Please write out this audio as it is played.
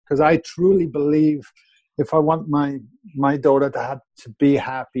because I truly believe if I want my daughter to be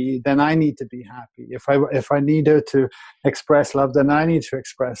happy, then I need to be happy. If I need her to express love, then I need to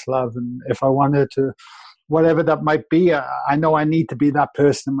express love. And if I want her to, whatever that might be, I know I need to be that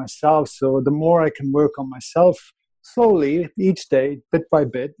person myself. So the more I can work on myself slowly, each day, bit by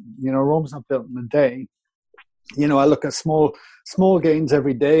bit, Rome's not built in a day. I look at small gains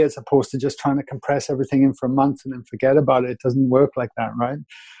every day as opposed to just trying to compress everything in for a month and then forget about it. It doesn't work like that, right?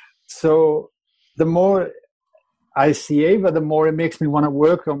 So the more I see Ava, the more it makes me want to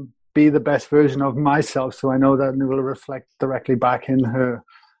work on be the best version of myself. So I know that it will reflect directly back in her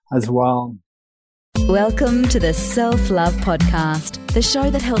as well. Welcome to the Self-Love Podcast, the show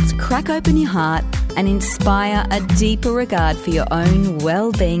that helps crack open your heart and inspire a deeper regard for your own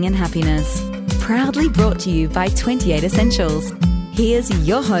well-being and happiness. Proudly brought to you by 28 Essentials. Here's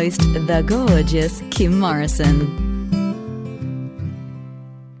your host, the gorgeous Kim Morrison.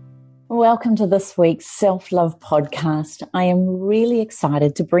 Welcome to this week's Self-Love Podcast. I am really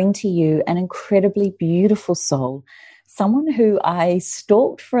excited to bring to you an incredibly beautiful soul, someone who I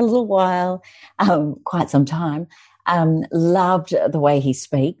stalked for a little while, quite some time, loved the way he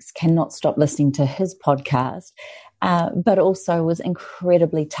speaks, cannot stop listening to his podcast, but also was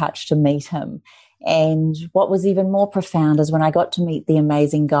incredibly touched to meet him. And what was even more profound is when I got to meet the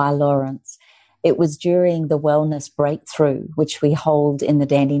amazing Guy Lawrence. It was during the Wellness Breakthrough, which we hold in the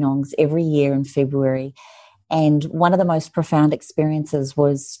Dandenongs every year in February. And one of the most profound experiences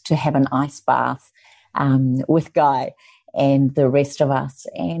was to have an ice bath with Guy and the rest of us.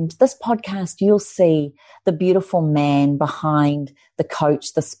 And this podcast, you'll see the beautiful man behind the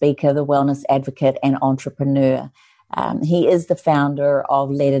coach, the speaker, the wellness advocate, and entrepreneur. He is the founder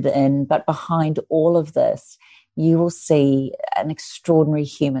of Let It In, but behind all of this, you will see an extraordinary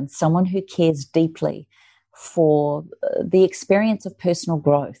human, someone who cares deeply for the experience of personal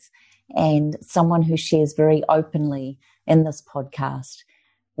growth, and someone who shares very openly in this podcast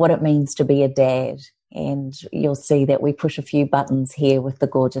what it means to be a dad. And you'll see that we push a few buttons here with the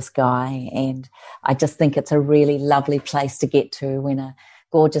gorgeous Guy. And I just think it's a really lovely place to get to when a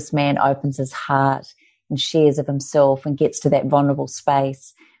gorgeous man opens his heart and shares of himself and gets to that vulnerable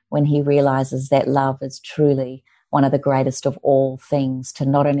space when he realizes that love is truly one of the greatest of all things to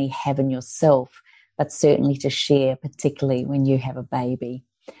not only have in yourself, but certainly to share, particularly when you have a baby.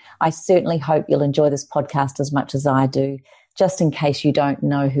 I certainly hope you'll enjoy this podcast as much as I do. Just in case you don't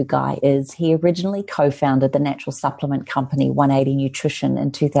know who Guy is, he originally co-founded the natural supplement company 180 Nutrition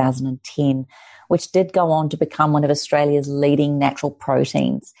in 2010, which did go on to become one of Australia's leading natural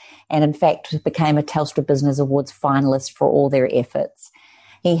proteins, and in fact became a Telstra Business Awards finalist for all their efforts.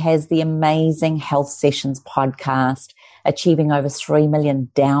 He has the amazing Health Sessions podcast, achieving over 3 million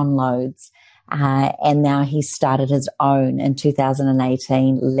downloads, and now he's started his own in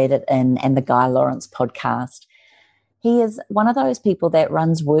 2018, Let It In, and the Guy Lawrence podcast. He is one of those people that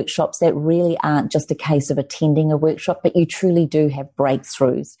runs workshops that really aren't just a case of attending a workshop, but you truly do have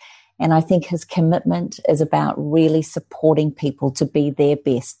breakthroughs. And I think his commitment is about really supporting people to be their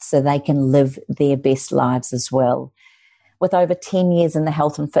best so they can live their best lives as well. With over 10 years in the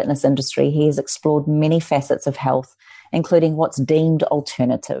health and fitness industry, he has explored many facets of health, including what's deemed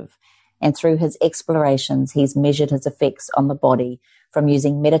alternative. And through his explorations, he's measured his effects on the body, from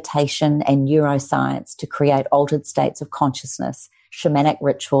using meditation and neuroscience to create altered states of consciousness, shamanic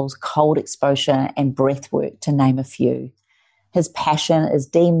rituals, cold exposure, and breath work, to name a few. His passion is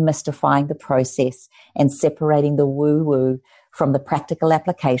demystifying the process and separating the woo-woo from the practical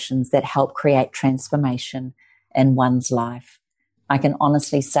applications that help create transformation in one's life. I can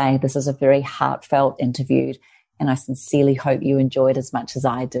honestly say this is a very heartfelt interview, and I sincerely hope you enjoyed as much as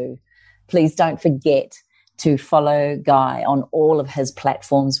I do. Please don't forget to follow Guy on all of his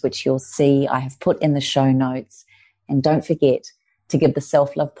platforms, which you'll see I have put in the show notes. And don't forget to give the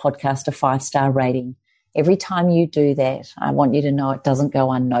Self-Love Podcast a 5-star rating. Every time you do that, I want you to know it doesn't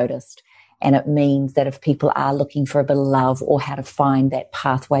go unnoticed. And it means that if people are looking for a bit of love or how to find that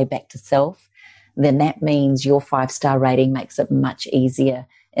pathway back to self, then that means your 5-star rating makes it much easier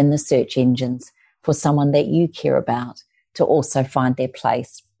in the search engines for someone that you care about to also find their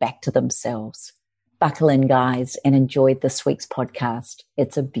place back to themselves. Buckle in, guys, and enjoy this week's podcast.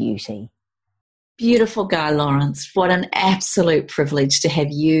 It's a beauty. Beautiful Guy Lawrence. What an absolute privilege to have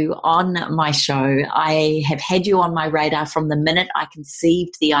you on my show. I have had you on my radar from the minute I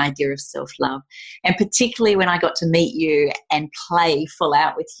conceived the idea of self-love, and particularly when I got to meet you and play full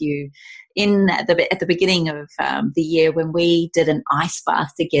out with you at the beginning of the year when we did an ice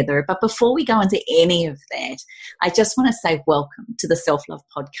bath together. But before we go into any of that, I just want to say welcome to the Self Love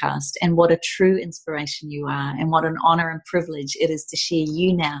Podcast, and what a true inspiration you are, and what an honor and privilege it is to share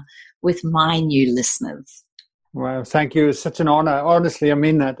you now with my new listeners. Well, thank you. It's such an honor. Honestly, I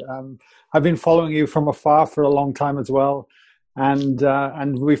mean that. I've been following you from afar for a long time as well.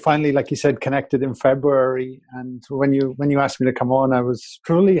 And we finally, like you said, connected in February. And when you asked me to come on, I was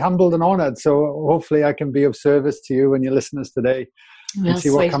truly humbled and honored. So hopefully I can be of service to you and your listeners today and see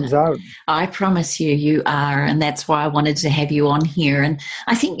what comes out. I promise you are. And that's why I wanted to have you on here. And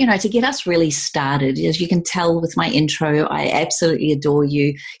I think, to get us really started, as you can tell with my intro, I absolutely adore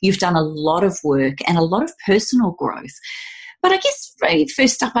you. You've done a lot of work and a lot of personal growth. But I guess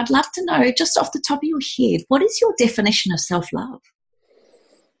first up, I'd love to know, just off the top of your head, what is your definition of self-love?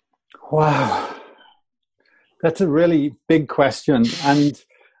 Wow. That's a really big question. And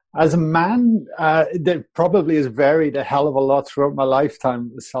as a man, that probably has varied a hell of a lot throughout my lifetime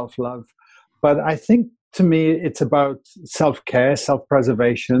with self-love. But I think to me, it's about self-care,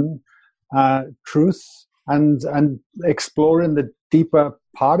 self-preservation, truth, and exploring the deeper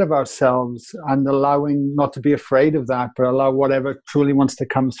part of ourselves and allowing not to be afraid of that, but allow whatever truly wants to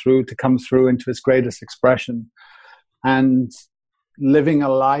come through into its greatest expression, and living a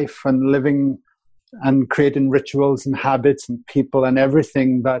life and creating rituals and habits and people and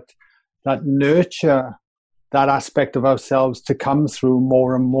everything that nurture that aspect of ourselves to come through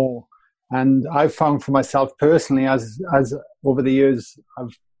more and more. And I've found for myself personally, as over the years,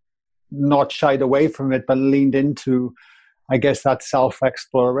 I've not shied away from it, but leaned into, I guess, that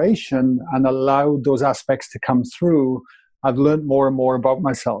self-exploration and allowed those aspects to come through. I've learned more and more about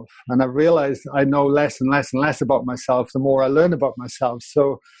myself. And I've realized I know less and less and less about myself the more I learn about myself.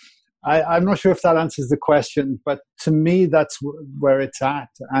 So I'm not sure if that answers the question, but to me, that's where it's at.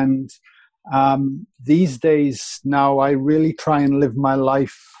 And these days now, I really try and live my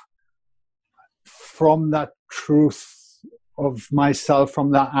life from that truth of myself,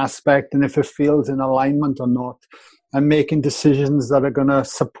 from that aspect, and if it feels in alignment or not, and making decisions that are going to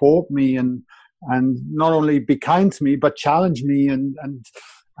support me and not only be kind to me, but challenge me and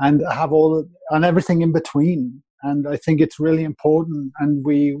have and everything in between. And I think it's really important. And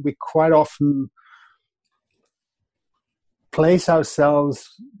we quite often place ourselves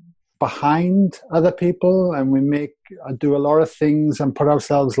behind other people, and we do a lot of things and put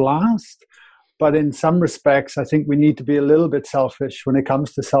ourselves last. But in some respects, I think we need to be a little bit selfish when it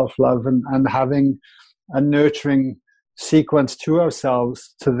comes to self-love and having a nurturing sequence to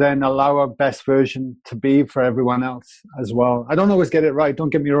ourselves to then allow our best version to be for everyone else as well. I don't always get it right.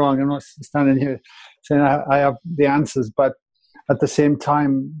 Don't get me wrong. I'm not standing here saying I have the answers, but at the same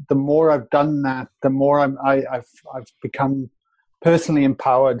time, the more I've done that, the more I've become personally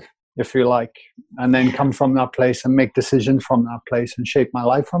empowered, if you like, and then come from that place and make decisions from that place and shape my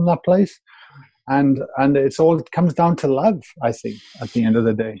life from that place. And it comes down to love, I think, at the end of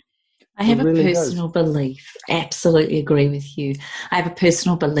the day. I have a personal belief. Absolutely agree with you. I have a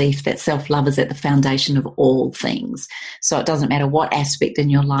personal belief that self-love is at the foundation of all things. So it doesn't matter what aspect in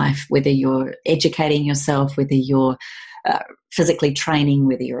your life, whether you're educating yourself, whether you're physically training,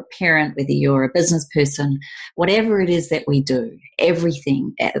 whether you're a parent, whether you're a business person, whatever it is that we do,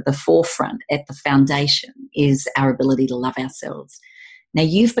 everything at the forefront, at the foundation, is our ability to love ourselves. Now,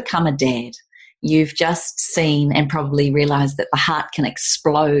 you've become a dad. You've just seen and probably realized that the heart can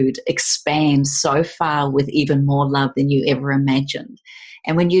expand so far with even more love than you ever imagined.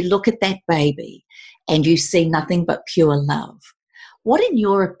 And when you look at that baby and you see nothing but pure love, what in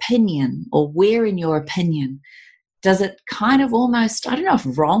your opinion, or where in your opinion, does it kind of almost, I don't know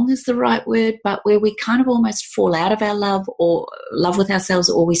if wrong is the right word, but where we kind of almost fall out of our love or love with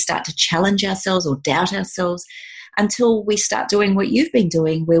ourselves, or we start to challenge ourselves or doubt ourselves, until we start doing what you've been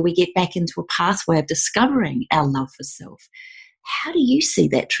doing, where we get back into a pathway of discovering our love for self. How do you see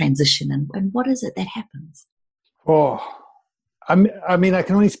that transition, and what is it that happens? Oh, I mean, I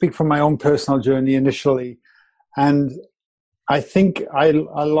can only speak from my own personal journey initially. And I think I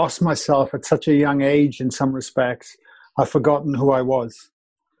lost myself at such a young age in some respects. I've forgotten who I was.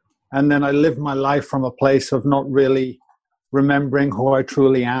 And then I lived my life from a place of not really remembering who I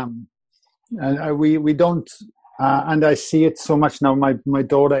truly am. And we don't... and I see it so much now. My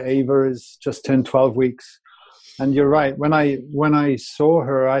daughter Ava is just turned 12 weeks, and you're right. When I saw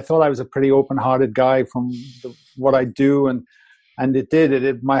her, I thought I was a pretty open-hearted guy from what I do, and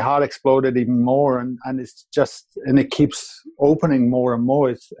my heart exploded even more, and it keeps opening more and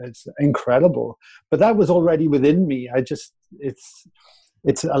more. It's incredible. But that was already within me.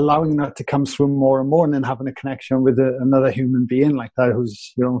 it's allowing that to come through more and more, and then having a connection with another human being like that,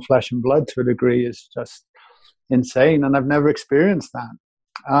 who's your own flesh and blood to a degree, is just insane. And I've never experienced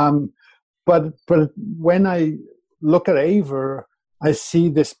that. But when I look at Ava, I see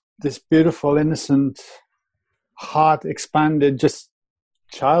this beautiful, innocent, heart expanded, just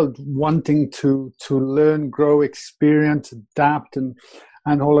child wanting to learn, grow, experience, adapt, and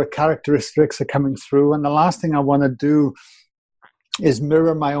all the characteristics are coming through. And the last thing I want to do is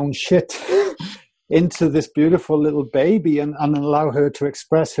mirror my own shit into this beautiful little baby and allow her to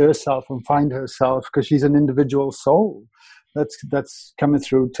express herself and find herself, because she's an individual soul that's coming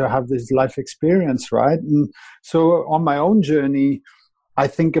through to have this life experience, right? And so on my own journey, I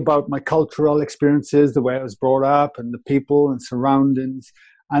think about my cultural experiences, the way I was brought up, and the people and surroundings.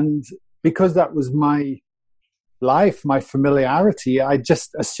 And because that was my life, my familiarity, I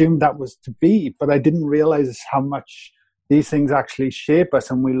just assumed that was to be. But I didn't realize how much these things actually shape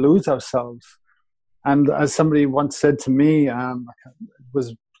us, and we lose ourselves. And as somebody once said to me,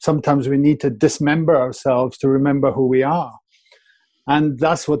 was sometimes we need to dismember ourselves to remember who we are. And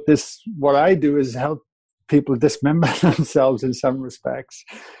that's what I do, is help people dismember themselves in some respects,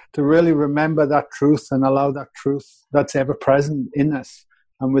 to really remember that truth and allow that truth that's ever present in us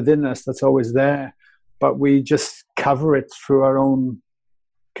and within us, that's always there. But we just cover it through our own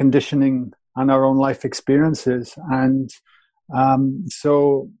conditioning and our own life experiences. And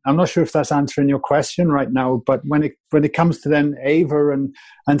so I'm not sure if that's answering your question right now, but when it comes to then Ava and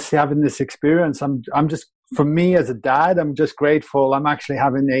having this experience, I'm just, for me as a dad, I'm just grateful. I'm actually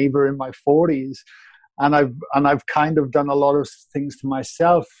having Ava in my 40s, and I've kind of done a lot of things to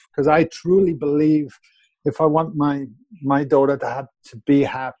myself, because I truly believe if I want my daughter to be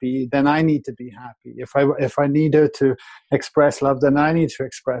happy, then I need to be happy. If I need her to express love, then I need to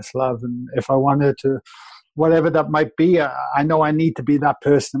express love. And if I want her to, whatever that might be, I know I need to be that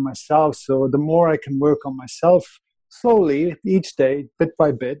person myself. So the more I can work on myself slowly, each day, bit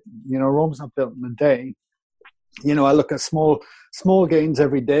by bit, Rome's not built in a day. I look at small gains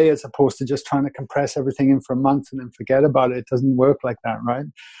every day, as opposed to just trying to compress everything in for a month and then forget about it. It doesn't work like that, right?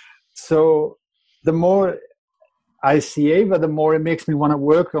 So the more I see Ava, the more it makes me want to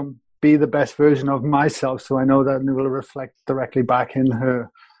work on be the best version of myself. So I know that it will reflect directly back in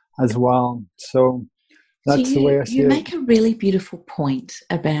her as well. So that's the way I see it. You make a really beautiful point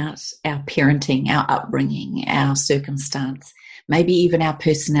about our parenting, our upbringing, our circumstance, maybe even our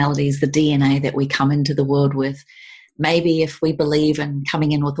personalities, the DNA that we come into the world with. Maybe if we believe in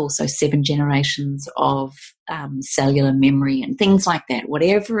coming in with also 7 generations of cellular memory and things like that,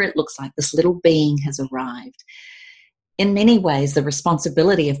 whatever it looks like, this little being has arrived. In many ways, the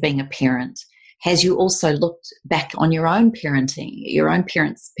responsibility of being a parent has you also looked back on your own parenting, your own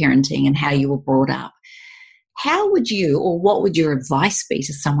parents' parenting, and how you were brought up. How would you, or what would your advice be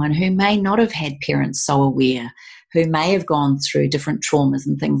to someone who may not have had parents so aware, who may have gone through different traumas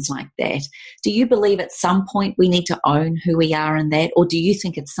and things like that? Do you believe at some point we need to own who we are in that, or do you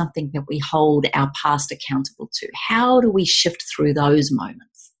think it's something that we hold our past accountable to? How do we shift through those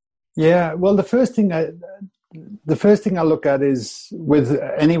moments? Yeah, well, the first thing I look at is, with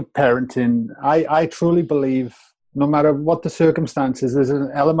any parenting, I truly believe, no matter what the circumstances, there's an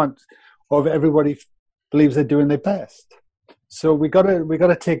element of everybody believes they're doing their best. So we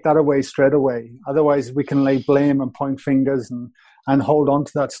gotta take that away straight away. Otherwise, we can lay blame and point fingers and hold on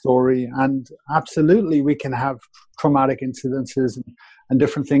to that story. And absolutely, we can have traumatic incidences and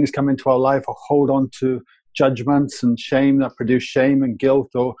different things come into our life, or hold on to judgments and shame that produce shame and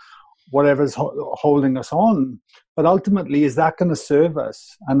guilt, or whatever's holding us on. But ultimately, is that going to serve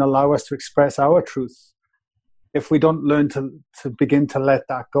us and allow us to express our truth if we don't learn to begin to let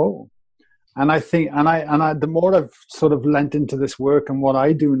that go? And I think, the more I've sort of lent into this work and what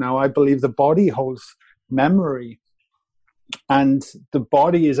I do now, I believe the body holds memory, and the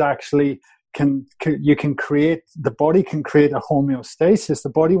body is actually the body can create a homeostasis. The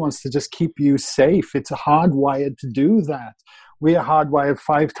body wants to just keep you safe. It's hardwired to do that. We are hardwired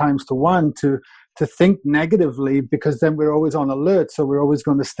 5 times to 1 to think negatively, because then we're always on alert. So we're always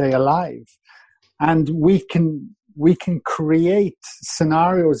going to stay alive, and we can create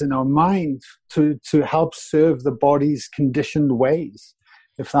scenarios in our mind to help serve the body's conditioned ways,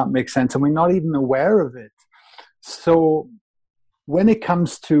 if that makes sense. And we're not even aware of it. So when it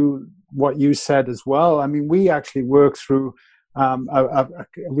comes to what you said as well, I mean, we actually work through,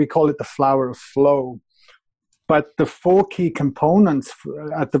 we call it the flower of flow. But the 4 key components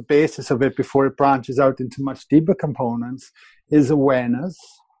at the basis of it, before it branches out into much deeper components, is awareness,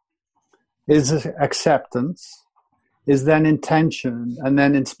 is acceptance, is then intention, and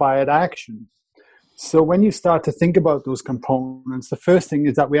then inspired action. So when you start to think about those components, the first thing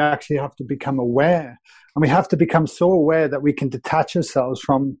is that we actually have to become aware. And we have to become so aware that we can detach ourselves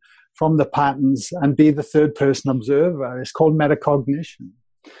from the patterns and be the third person observer. It's called metacognition.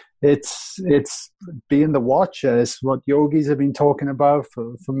 It's being the watcher. It's what yogis have been talking about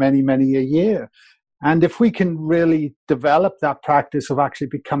for many, many a year. And if we can really develop that practice of actually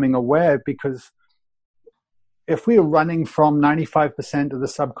becoming aware, because if we're running from 95% of the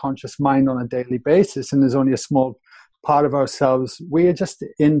subconscious mind on a daily basis, and there's only a small part of ourselves, we are just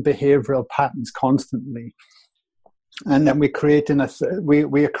in behavioral patterns constantly. And then we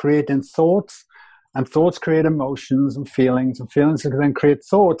are creating thoughts, and thoughts create emotions and feelings can then create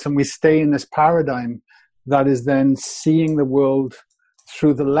thoughts, and we stay in this paradigm that is then seeing the world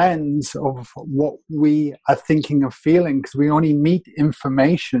through the lens of what we are thinking of feeling, because we only meet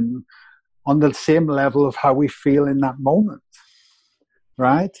information on the same level of how we feel in that moment,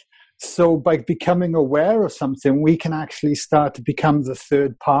 right? So by becoming aware of something, we can actually start to become the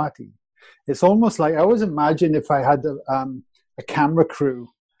third party. It's almost like, I always imagine if I had a camera crew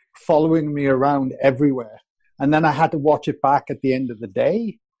following me around everywhere, and then I had to watch it back at the end of the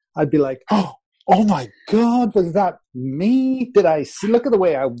day, I'd be like, oh my God, was that me? Did I see, look at the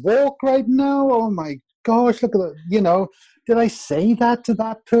way I walk right now? Oh my gosh, look at the, did I say that to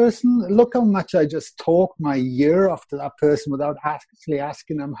that person? Look how much I just talked my ear off to that person without actually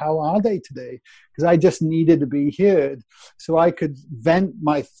asking them, how are they today? Because I just needed to be heard so I could vent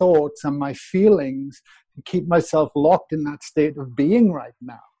my thoughts and my feelings and keep myself locked in that state of being right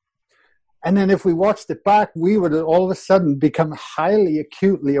now. And then if we watched it back, we would all of a sudden become highly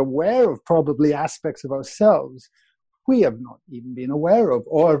acutely aware of probably aspects of ourselves we have not even been aware of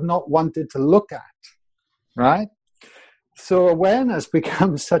or have not wanted to look at, right? So awareness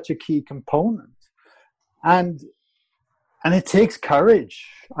becomes such a key component, and it takes courage.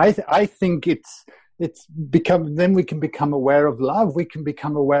 I think it's become, then we can become aware of love. We can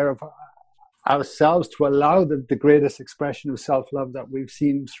become aware of ourselves to allow the greatest expression of self-love that we've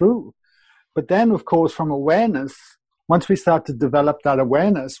seen through. But then, of course, from awareness, once we start to develop that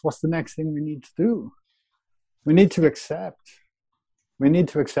awareness, what's the next thing we need to do? We need to accept. We need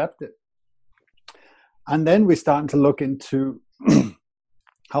to accept it. And then we're starting to look into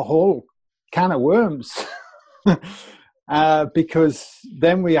a whole can of worms because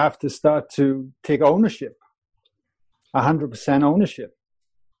then we have to start to take ownership, 100% ownership.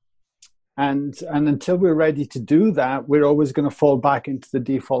 And until we're ready to do that, we're always going to fall back into the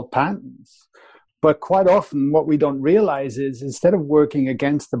default patterns. But quite often what we don't realize is instead of working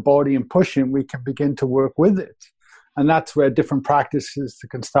against the body and pushing, we can begin to work with it. And that's where different practices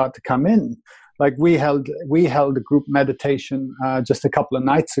can start to come in. Like we held a group meditation just a couple of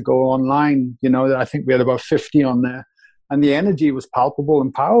nights ago online. I think we had about 50 on there, and the energy was palpable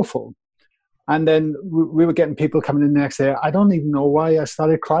and powerful. And then we were getting people coming in the next day. I don't even know why I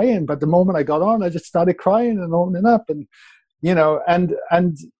started crying, but the moment I got on, I just started crying and opening up, and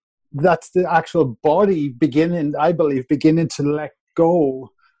and that's the actual body beginning to let go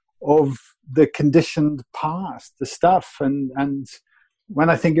of the conditioned past, the stuff, and when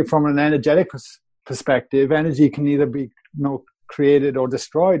I think it from an energetic perspective, energy can either be created or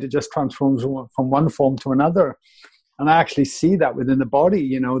destroyed. It just transforms from one form to another. And I actually see that within the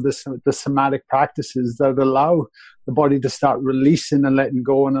body, the somatic practices that allow the body to start releasing and letting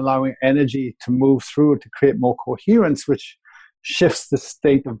go and allowing energy to move through it to create more coherence, which shifts the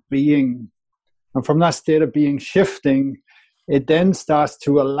state of being. And from that state of being shifting, it then starts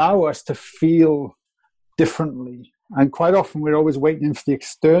to allow us to feel differently. And quite often we're always waiting for the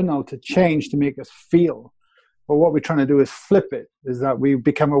external to change to make us feel. But what we're trying to do is flip it, is that we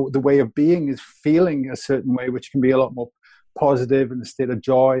become the way of being is feeling a certain way, which can be a lot more positive in a state of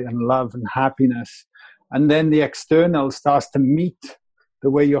joy and love and happiness. And then the external starts to meet the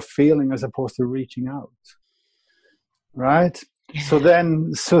way you're feeling as opposed to reaching out. Right? Yeah.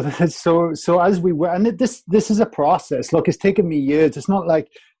 So as we were, and this is a process. Look, it's taken me years. It's not like,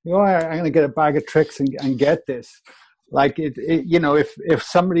 I'm going to get a bag of tricks and get this. Like if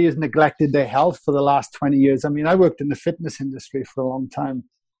somebody has neglected their health for the last 20 years, I worked in the fitness industry for a long time,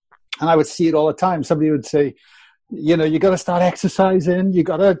 and I would see it all the time. Somebody would say, you got to start exercising, you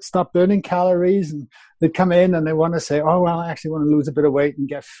got to stop burning calories, and they'd come in and they want to say, oh, well, I actually want to lose a bit of weight and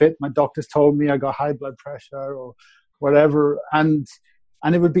get fit. My doctors told me I got high blood pressure or whatever, and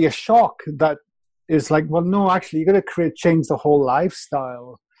it would be a shock that is like, well, no, actually, you got to change the whole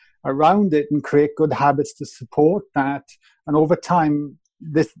lifestyle around it and create good habits to support that. And over time,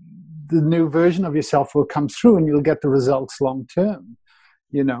 the new version of yourself will come through and you'll get the results long term,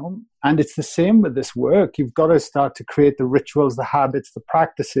 And it's the same with this work. You've got to start to create the rituals, the habits, the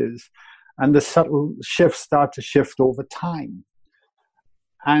practices. and the subtle shifts start to shift over time.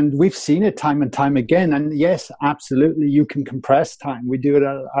 And we've seen it time and time again. And yes, absolutely, you can compress time. We do it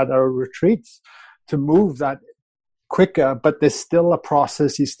at our retreats to move that quicker, but there's still a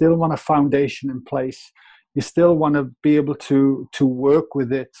process. You still want a foundation in place. You still want to be able to work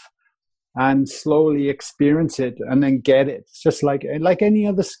with it and slowly experience it and then get it. It's just like any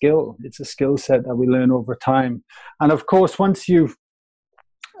other skill. It's a skill set that we learn over time. And of course, once you've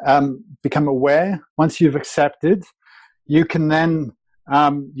become aware, once you've accepted, you can then,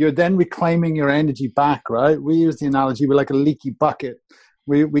 you're then reclaiming your energy back, right? We use the analogy, we're like a leaky bucket.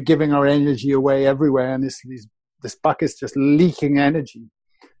 We're giving our energy away everywhere, and this bucket's just leaking energy.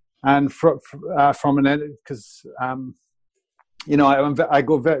 And from an energy, because I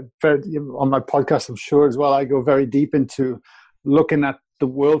go very, very, on my podcast, I'm sure as well, I go very deep into looking at the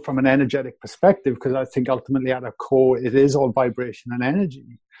world from an energetic perspective, because I think ultimately at our core, it is all vibration and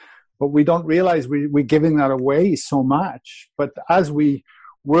energy. But we don't realize we're giving that away so much. But as we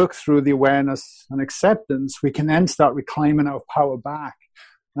work through the awareness and acceptance, we can then start reclaiming our power back.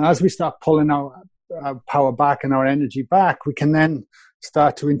 And as we start pulling our power back and our energy back, we can then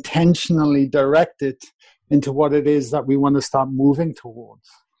start to intentionally direct it into what it is that we want to start moving towards.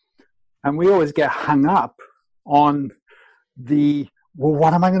 And we always get hung up on well,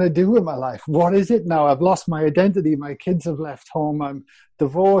 what am I going to do with my life? What is it now? I've lost my identity. My kids have left home. I'm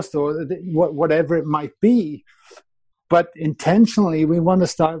divorced, or whatever it might be. But intentionally, we want to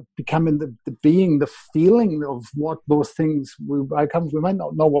start becoming the being, the feeling of what those things we might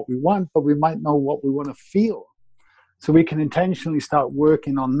not know what we want, but we might know what we want to feel. So we can intentionally start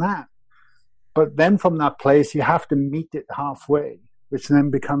working on that. But then from that place, you have to meet it halfway, which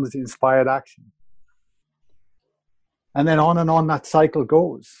then becomes the inspired action. And then on that cycle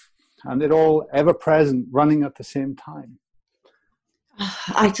goes. And it all ever present, running at the same time.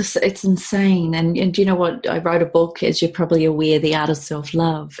 It's insane. And you know what? I wrote a book, as you're probably aware, The Art of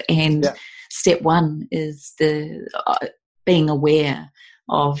Self-Love. And step one is the being aware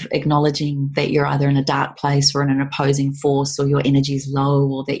of acknowledging that you're either in a dark place or in an opposing force, or your energy is low,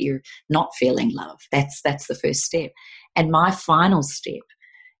 or that you're not feeling love. That's the first step. And my final step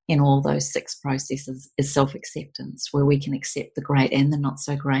in all those 6 processes is self-acceptance, where we can accept the great and the not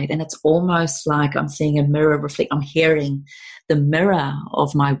so great. And it's almost like I'm seeing a mirror reflect. I'm hearing the mirror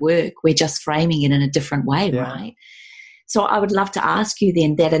of my work. We're just framing it in a different way, right? So I would love to ask you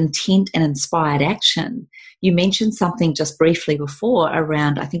then, that intent and inspired action. You mentioned something just briefly before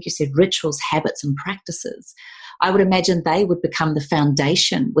around, I think you said rituals, habits, and practices. I would imagine they would become the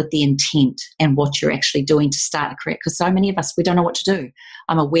foundation with the intent and what you're actually doing to start to create. Because so many of us, we don't know what to do.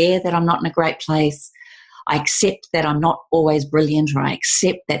 I'm aware that I'm not in a great place. I accept that I'm not always brilliant, or I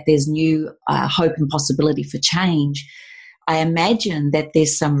accept that there's new hope and possibility for change. I imagine that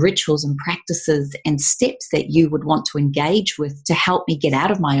there's some rituals and practices and steps that you would want to engage with to help me get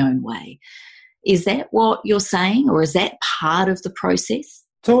out of my own way. Is that what you're saying, or is that part of the process?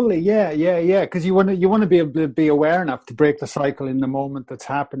 Totally, yeah. Because you want to be able to be aware enough to break the cycle in the moment that's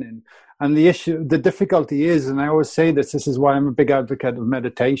happening. And the difficulty is, and I always say this is why I'm a big advocate of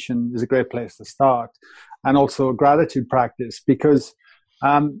meditation. Is a great place to start, and also a gratitude practice, because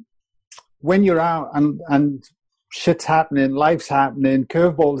when you're out and shit's happening, life's happening,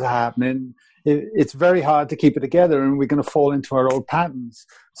 curveballs are happening, it's very hard to keep it together, and we're going to fall into our old patterns.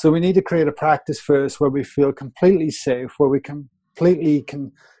 So we need to create a practice first where we feel completely safe, where we completely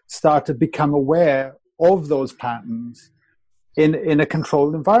can start to become aware of those patterns in a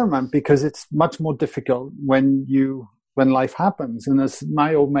controlled environment, because it's much more difficult when life happens. And as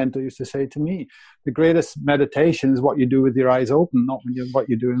my old mentor used to say to me, the greatest meditation is what you do with your eyes open, not what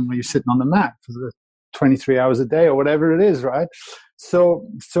you're doing when you're sitting on the mat for the 23 hours a day or whatever it is, right? So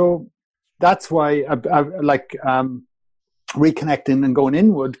that's why I like reconnecting and going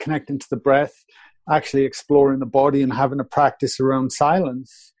inward, connecting to the breath, actually exploring the body and having a practice around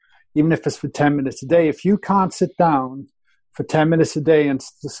silence, even if it's for 10 minutes a day. If you can't sit down for 10 minutes a day and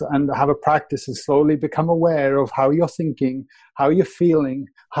have a practice and slowly become aware of how you're thinking, how you're feeling,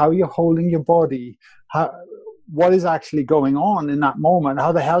 how you're holding your body, what is actually going on in that moment,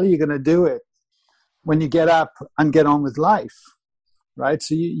 how the hell are you going to do it when you get up and get on with life, right?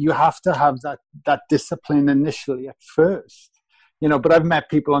 So you have to have that discipline initially at first. But I've met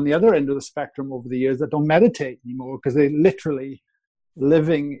people on the other end of the spectrum over the years that don't meditate anymore because they're literally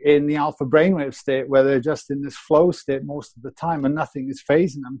living in the alpha brainwave state, where they're just in this flow state most of the time, and nothing is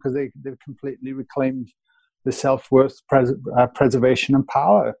phasing them because they've completely reclaimed the self-worth, preservation, and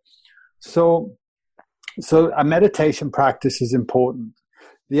power. So a meditation practice is important.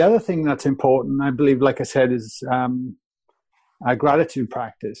 The other thing that's important, I believe, like I said, is a gratitude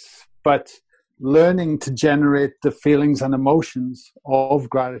practice, but learning to generate the feelings and emotions of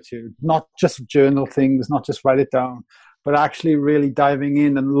gratitude, not just journal things, not just write it down, but actually really diving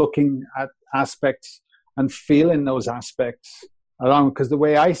in and looking at aspects and feeling those aspects around. Because the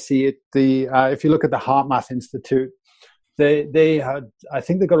way I see it, if you look at the HeartMath Institute, they had, I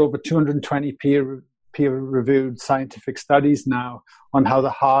think they got over 220 peer-reviewed scientific studies now on how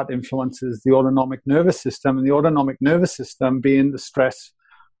the heart influences the autonomic nervous system, and the autonomic nervous system being the stress,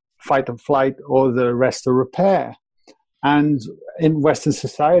 fight and flight, or the rest or repair. And in Western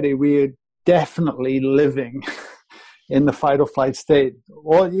society, we're definitely living in the fight or flight state,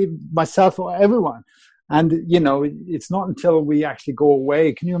 or myself or everyone. And, it's not until we actually go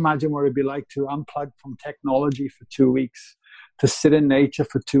away. Can you imagine what it'd be like to unplug from technology for 2 weeks, to sit in nature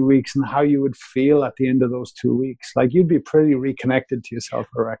for 2 weeks, and how you would feel at the end of those 2 weeks? Like, you'd be pretty reconnected to yourself,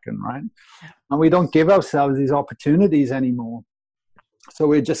 I reckon, right? And we don't give ourselves these opportunities anymore. So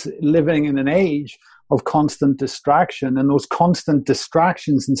we're just living in an age of constant distraction, and those constant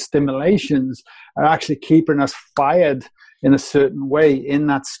distractions and stimulations are actually keeping us fired in a certain way in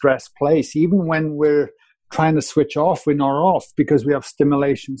that stress place. Even when we're trying to switch off, we're not off, because we have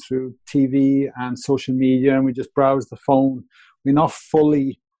stimulation through TV and social media, and we just browse the phone. We're not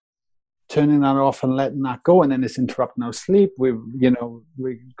fully turning that off and letting that go, and then it's interrupting our sleep. We've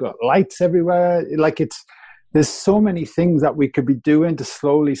got lights everywhere. There's so many things that we could be doing to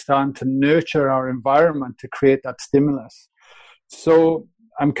slowly start to nurture our environment to create that stimulus. So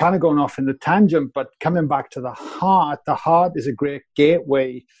I'm kind of going off in the tangent, but coming back to the heart is a great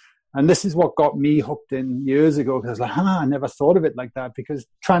gateway. And this is what got me hooked in years ago, because I was like, I never thought of it like that. Because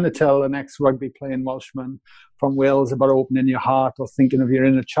trying to tell an ex-rugby playing Welshman from Wales about opening your heart or thinking of your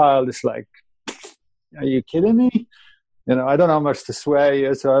inner child, it's like, are you kidding me? I don't know how much to swear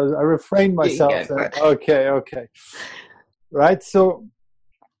here, so I refrained myself. Okay. Right. So,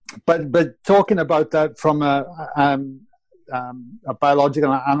 but talking about that from a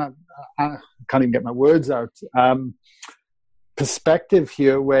biological, I can't even get my words out, perspective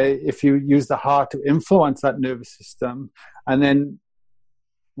here, where if you use the heart to influence that nervous system, and then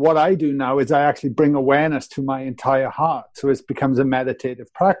what I do now is I actually bring awareness to my entire heart. So it becomes a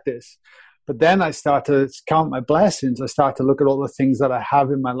meditative practice. But then I start to count my blessings. I start to look at all the things that I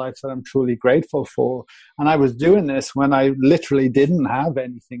have in my life that I'm truly grateful for. And I was doing this when I literally didn't have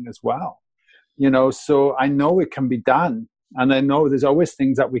anything as well. So I know it can be done. And I know there's always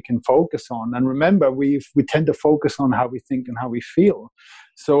things that we can focus on. And remember, we tend to focus on how we think and how we feel.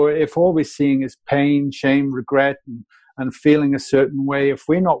 So if all we're seeing is pain, shame, regret, and feeling a certain way, if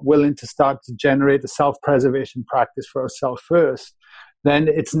we're not willing to start to generate a self-preservation practice for ourselves first, then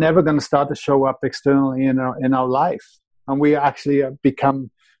it's never going to start to show up externally in our life. And we actually become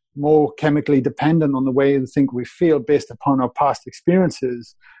more chemically dependent on the way we think we feel based upon our past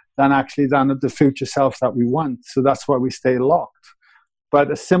experiences than the future self that we want. So that's why we stay locked. But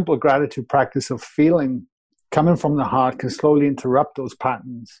a simple gratitude practice of feeling coming from the heart can slowly interrupt those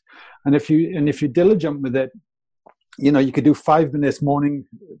patterns. And if you're diligent with it, you could do 5 minutes morning,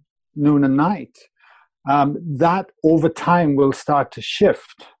 noon, and night. That over time will start to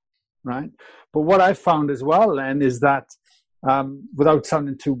shift, right? But what I found as well, then, is that without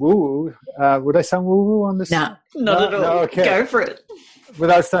sounding too woo-woo, would I sound woo-woo on this? No, not at all. No, okay. Go for it.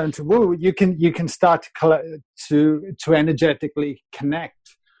 Without sounding too woo, you can start to energetically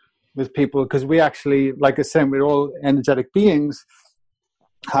connect with people, because we actually, like I said, we're all energetic beings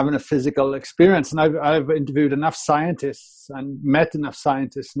having a physical experience. And I've interviewed enough scientists and met enough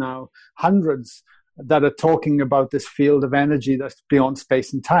scientists now, hundreds, that are talking about this field of energy that's beyond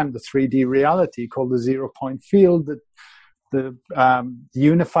space and time, the 3D reality called the 0 point field, the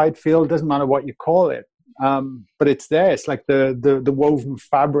unified field, doesn't matter what you call it. But it's there. It's like the woven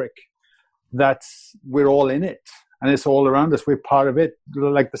fabric that's, we're all in it, and it's all around us. We're part of it.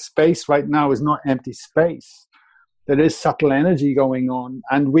 Like the space right now is not empty space. There is subtle energy going on,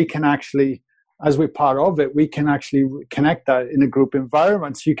 and we can actually, as we're part of it, we can actually connect that in a group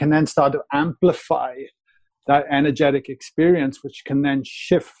environment. So you can then start to amplify that energetic experience, which can then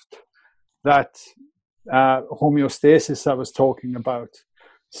shift that homeostasis I was talking about.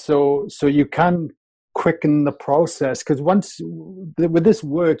 So you can quicken the process, because with this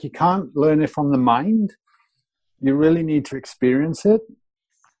work, you can't learn it from the mind. You really need to experience it.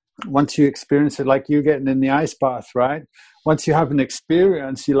 Once you experience it, like you getting in the ice bath, right? Once you have an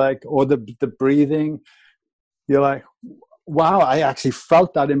experience, you like, or the breathing, you're like, wow, I actually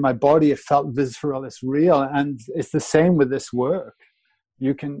felt that in my body. It felt visceral, it's real. And it's the same with this work.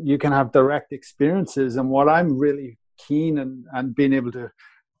 You can have direct experiences. And what I'm really keen and being able to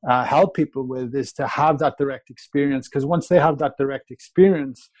help people with is to have that direct experience, because once they have that direct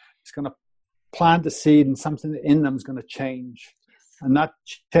experience, It's going to plant a seed, and something in them is going to change. And that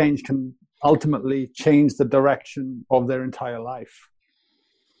change can ultimately change the direction of their entire life,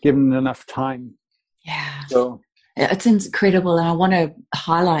 given enough time. Yeah. So it's incredible. And I want to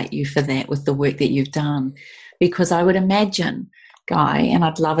highlight you for that with the work that you've done, because I would imagine, Guy, and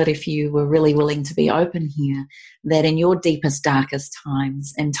I'd love it if you were really willing to be open here, that in your deepest, darkest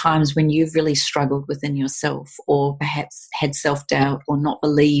times, and times when you've really struggled within yourself, or perhaps had self-doubt or not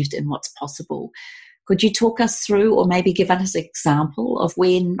believed in what's possible, could you talk us through, or maybe give us an example of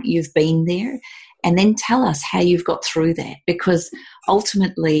when you've been there, and then tell us how you've got through that? Because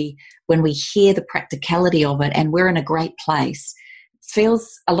ultimately, when we hear the practicality of it and we're in a great place, it feels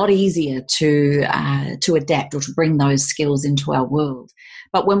a lot easier to adapt or to bring those skills into our world.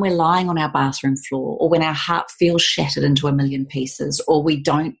 But when we're lying on our bathroom floor, or when our heart feels shattered into a million pieces, or we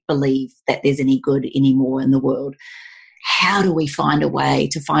don't believe that there's any good anymore in the world, how do we find a way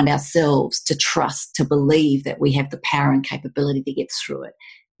to find ourselves, to trust, to believe that we have the power and capability to get through it?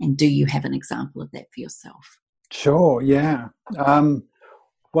 And do you have an example of that for yourself? Sure, yeah.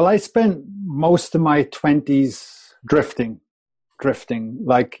 Well, I spent most of my 20s drifting.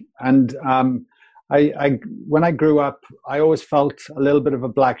 I when I grew up, I always felt a little bit of a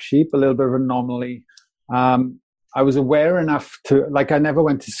black sheep, a little bit of an anomaly. I was aware enough to, I never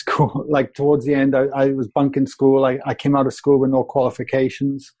went to school. Towards the end, I was bunking school. I came out of school with no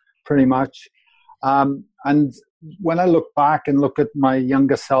qualifications, pretty much. And when I look back and look at my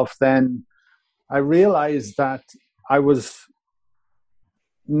younger self then, I realized that I was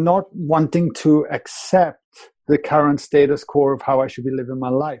not wanting to accept the current status quo of how I should be living my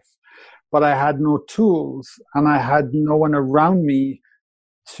life. But I had no tools, and I had no one around me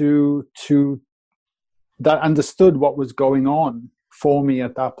that understood what was going on for me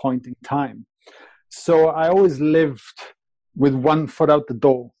at that point in time. So I always lived with one foot out the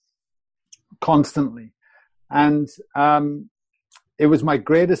door, constantly. And it was my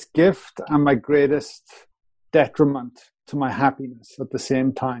greatest gift and my greatest detriment to my happiness at the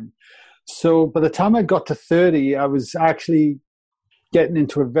same time. So by the time I got to 30, I was actually getting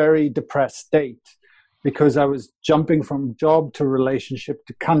into a very depressed state, because I was jumping from job to relationship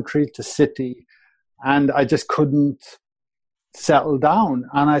to country to city, and I just couldn't settle down.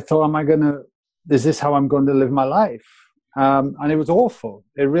 And I thought, is this how I'm going to live my life? And it was awful.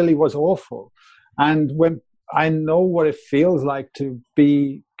 It really was awful. And when I know what it feels like to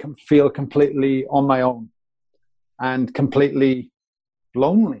feel completely on my own and completely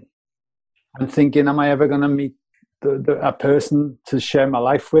lonely, and thinking, am I ever going to meet a person to share my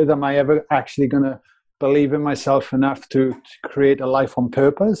life with? Am I ever actually going to believe in myself enough to create a life on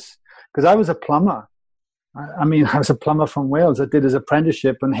purpose? Because I was a plumber. I was a plumber from Wales. I did his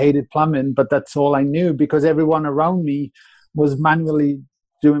apprenticeship and hated plumbing, but that's all I knew, because everyone around me was manually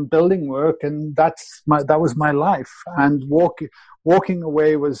doing building work, and that was my life. And walking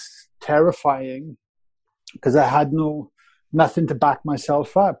away was terrifying, because I had nothing to back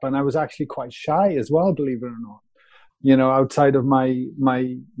myself up, and I was actually quite shy as well, believe it or not. Outside of my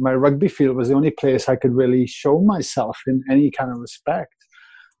rugby field was the only place I could really show myself in any kind of respect.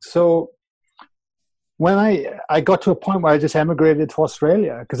 So when I got to a point where I just emigrated to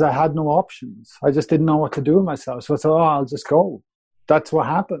Australia, because I had no options. I just didn't know what to do with myself. So I thought, I'll just go. That's what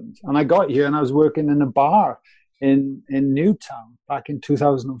happened. And I got here, and I was working in a bar in Newtown back in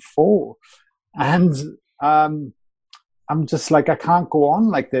 2004. And I'm just like, I can't go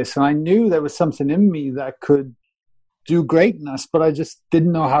on like this. And I knew there was something in me that could do greatness, but I just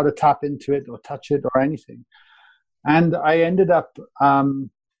didn't know how to tap into it or touch it or anything. And I ended up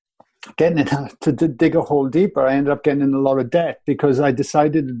getting to dig a hole deeper. I ended up getting in a lot of debt, because I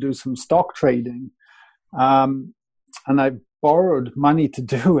decided to do some stock trading, and I borrowed money to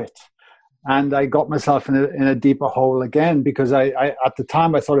do it. And I got myself in a deeper hole again, because I at the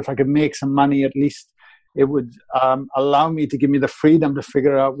time I thought if I could make some money, at least it would allow me to give me the freedom to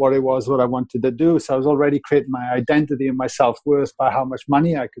figure out what it was, what I wanted to do. So I was already creating my identity and my self-worth by how much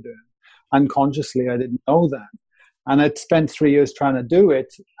money I could earn. Unconsciously, I didn't know that. And I'd spent 3 years trying to do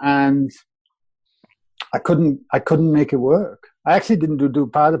it, and I couldn't make it work. I actually didn't do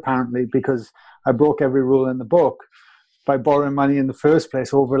bad, apparently, because I broke every rule in the book by borrowing money in the first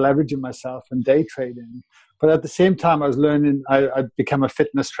place, over leveraging myself and day trading. But at the same time, I was learning. I'd become a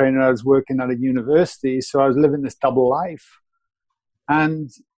fitness trainer. I was working at a university, so I was living this double life,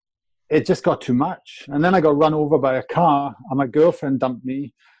 and it just got too much. And then I got run over by a car, and my girlfriend dumped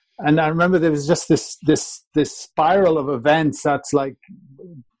me. And I remember there was just this spiral of events that's like,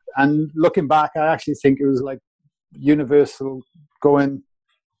 and looking back, I actually think it was like universal going,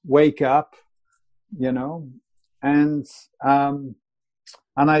 wake up, And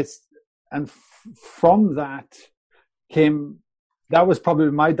from that that was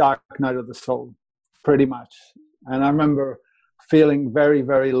probably my dark night of the soul, pretty much. And I remember feeling very,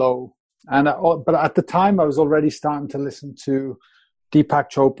 very low. But at the time, I was already starting to listen to Deepak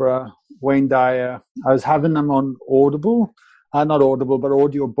Chopra, Wayne Dyer. I was having them on Audible, not Audible, but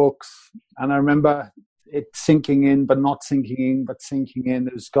audio books. And I remember it sinking in, but not sinking in, but sinking in.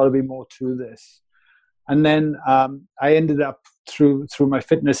 There's got to be more to this. And then I ended up through my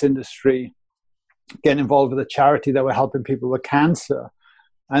fitness industry getting involved with a charity that were helping people with cancer.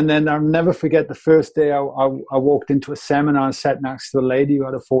 And then I'll never forget the first day I walked into a seminar and sat next to a lady who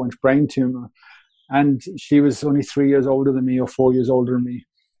had a 4-inch brain tumor. And she was only 3 years older than me or 4 years older than me.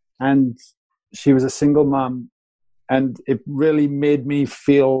 And she was a single mom. And it really made me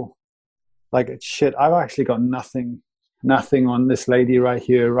feel like, shit, I've actually got nothing on this lady right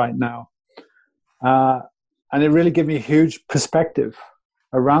here, right now. And it really gave me a huge perspective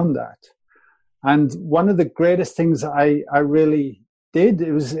around that. And one of the greatest things I really did,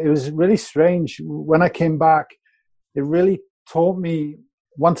 it was really strange. When I came back, it really taught me,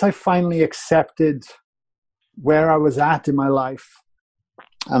 once I finally accepted where I was at in my life,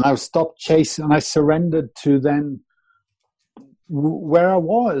 and I stopped chasing, and I surrendered to then where I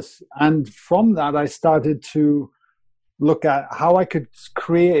was. And from that, I started to look at how I could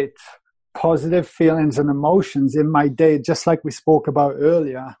create positive feelings and emotions in my day, just like we spoke about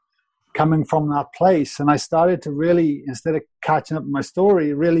earlier, coming from that place. And I started to really, instead of catching up with my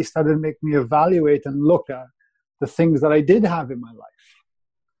story, really started to make me evaluate and look at the things that I did have in my life.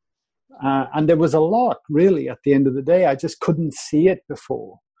 And there was a lot, really, at the end of the day. I just couldn't see it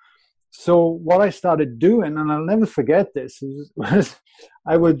before. So what I started doing, and I'll never forget this, was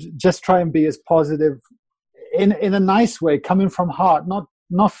I would just try and be as positive in a nice way, coming from heart,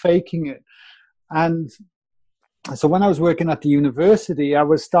 not faking it. And so when I was working at the university, I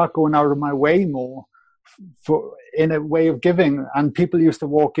would start going out of my way more in a way of giving. And people used to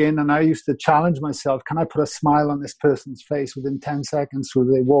walk in, and I used to challenge myself, can I put a smile on this person's face within 10 seconds so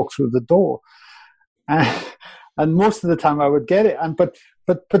they walk through the door? And most of the time I would get it.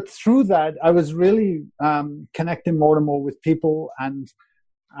 But through that, I was really connecting more and more with people and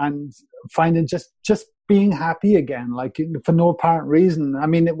finding just being happy again, like for no apparent reason. I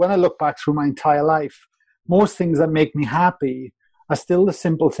mean, when I look back through my entire life, most things that make me happy are still the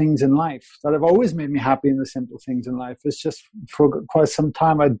simple things in life that have always made me happy in the simple things in life. It's just for quite some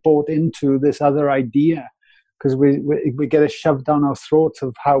time I'd bought into this other idea because we get it shoved down our throats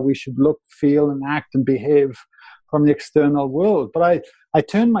of how we should look, feel, and act and behave from the external world. But I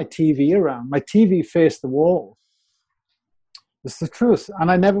turned my TV around. My TV faced the wall. It's the truth. And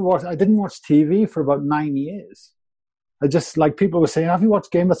I didn't watch TV for about 9 years. I just, like, people were saying, have you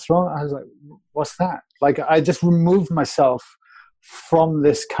watched Game of Thrones? I was like, what's that? Like, I just removed myself from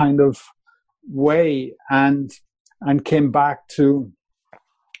this kind of way and came back to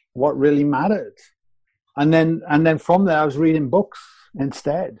what really mattered. And then from there, I was reading books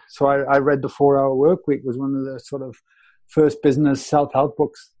instead. So I read The 4-Hour Workweek, was one of the sort of first business self-help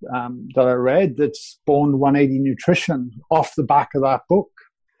books that I read that spawned 180 Nutrition off the back of that book.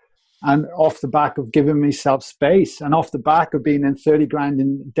 And off the back of giving myself space, and off the back of being in 30 grand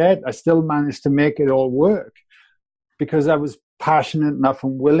in debt, I still managed to make it all work because I was passionate enough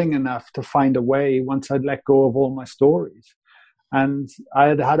and willing enough to find a way once I'd let go of all my stories. And I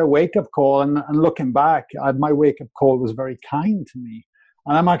had a wake-up call, and looking back, my wake-up call was very kind to me.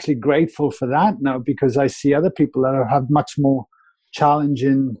 And I'm actually grateful for that now because I see other people that have much more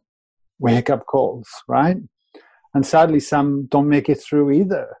challenging wake-up calls, right? And sadly, some don't make it through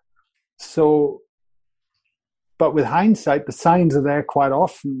either. So, but with hindsight, the signs are there quite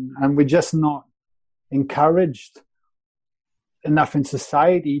often, and we're just not encouraged enough in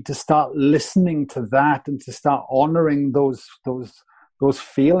society to start listening to that and to start honoring those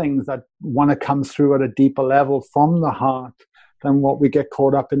feelings that want to come through at a deeper level from the heart than what we get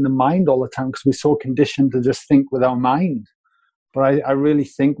caught up in the mind all the time because we're so conditioned to just think with our mind. But I really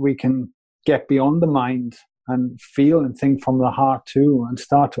think we can get beyond the mind and feel and think from the heart too, and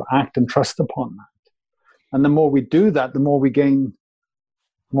start to act and trust upon that. And the more we do that, the more we gain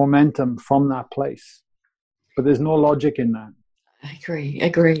momentum from that place. But there's no logic in that. I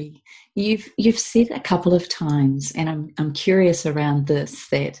agree. You've said a couple of times, and I'm curious around this,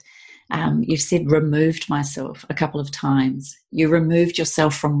 that you've said removed myself a couple of times. You removed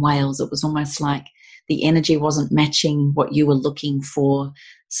yourself from Wales. It was almost like the energy wasn't matching what you were looking for.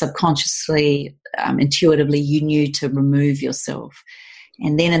 Subconsciously, intuitively, you knew to remove yourself.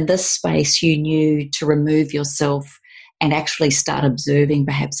 And then in this space, you knew to remove yourself and actually start observing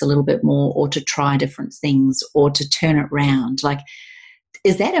perhaps a little bit more, or to try different things, or to turn it round. Like,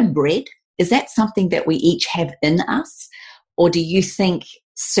 is that inbred? Is that something that we each have in us? Or do you think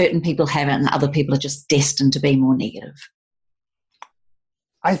certain people have it and other people are just destined to be more negative?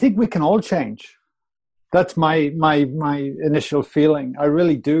 I think we can all change. That's my initial feeling. I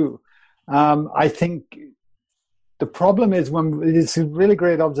really do. I think the problem is it's a really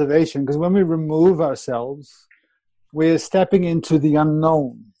great observation, because when we remove ourselves, we're stepping into the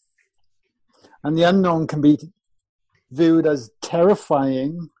unknown. And the unknown can be viewed as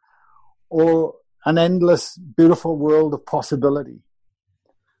terrifying or an endless, beautiful world of possibility.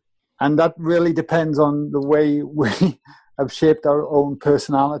 And that really depends on the way we have shaped our own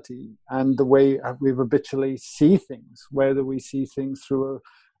personality and the way we habitually see things, whether we see things through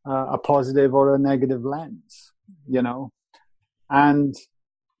a positive or a negative lens, you know. And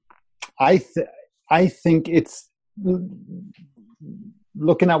I think it's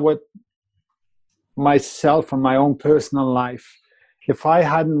looking at what myself and my own personal life, if I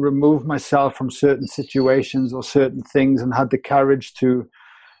hadn't removed myself from certain situations or certain things and had the courage to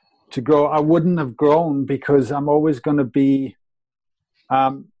grow, I wouldn't have grown, because I'm always going to be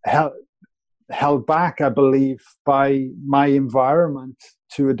held back, I believe, by my environment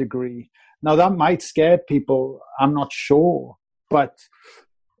to a degree. Now, that might scare people, I'm not sure, but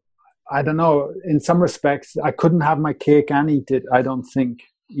I don't know. In some respects, I couldn't have my cake and eat it, I don't think,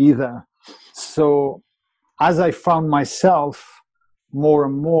 either. So as I found myself more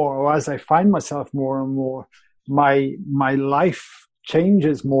and more, or as I find myself more and more, my life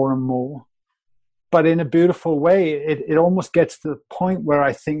changes more and more, but in a beautiful way. It almost gets to the point where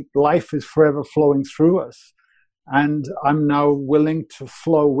I think life is forever flowing through us, and I'm now willing to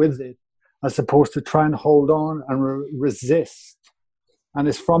flow with it, as opposed to try and hold on and resist. And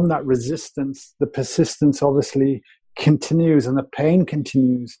it's from that resistance, the persistence obviously continues and the pain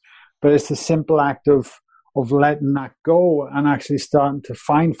continues, but it's a simple act of letting that go and actually starting to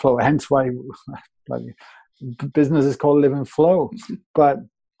find flow. Hence why business is called Live in Flow. But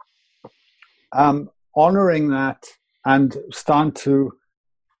honoring that and starting to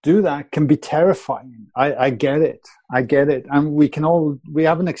do that can be terrifying. I get it. And we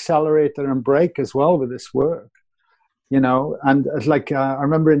have an accelerator and brake as well with this work, you know. And it's like, I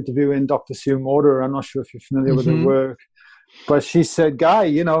remember interviewing Dr. Sue Morter. I'm not sure if you're familiar with her work, but she said, Guy,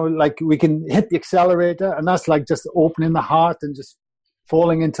 you know, like, we can hit the accelerator, and that's like just opening the heart and just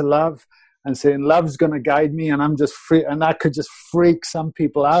falling into love and saying, love's going to guide me, and I'm just free. And that could just freak some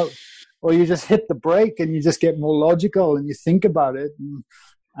people out. Or you just hit the brake and you just get more logical and you think about it,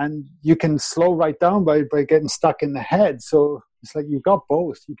 and you can slow right down by getting stuck in the head. So it's like you've got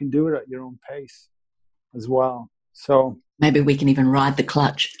both. You can do it at your own pace as well. So maybe we can even ride the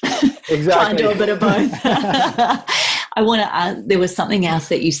clutch. Exactly. Try and do a bit of both. I want to. There was something else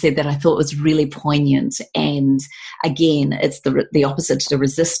that you said that I thought was really poignant, and again, it's the opposite to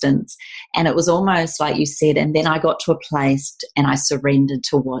resistance. And it was almost like you said, and then I got to a place and I surrendered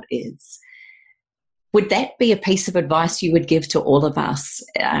to what is. Would that be a piece of advice you would give to all of us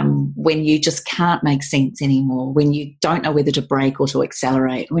when you just can't make sense anymore, when you don't know whether to brake or to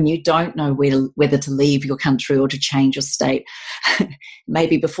accelerate, when you don't know whether to leave your country or to change your state,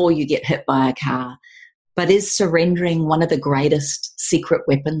 maybe before you get hit by a car? But is surrendering one of the greatest secret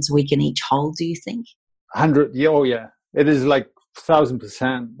weapons we can each hold, do you think? 100, oh yeah. It is like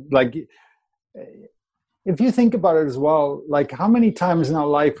 1,000%. Like, if you think about it as well, like, how many times in our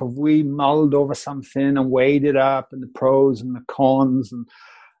life have we mulled over something and weighed it up, and the pros and the cons,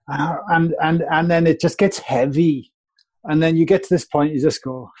 and then it just gets heavy, and then you get to this point, you just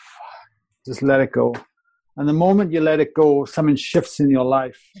go, just let it go. And the moment you let it go, something shifts in your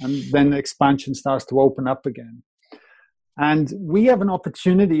life, and then the expansion starts to open up again. And we have an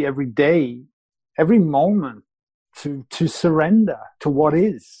opportunity every day, every moment, to surrender to what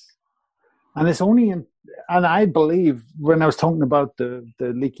is. And it's only and I believe, when I was talking about the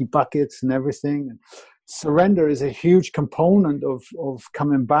leaky buckets and everything, surrender is a huge component of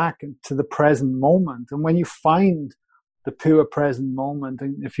coming back to the present moment. And when you find the pure present moment,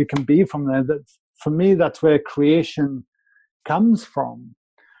 and if you can be from there, for me, that's where creation comes from.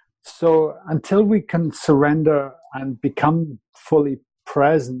 So until we can surrender and become fully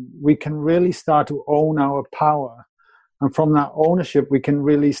present, we can really start to own our power. And from that ownership, we can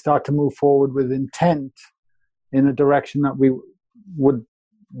really start to move forward with intent in a direction that we would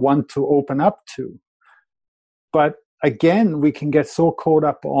want to open up to. But again, we can get so caught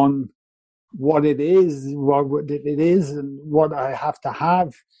up on what it is, and what I have to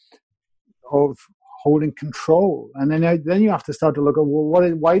have, of holding control. And then you have to start to look at, well,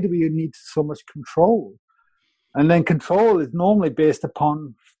 why do we need so much control? And then control is normally based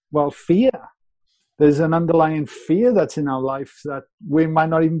upon, well, fear. there's an underlying fear that's in our life that we might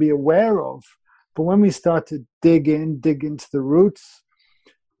not even be aware of. But when we start to dig into the roots,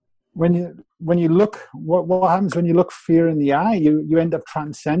 when you look, what happens when you look fear in the eye? You end up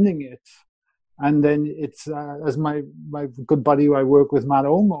transcending it. And then it's, as my good buddy who I work with, Matt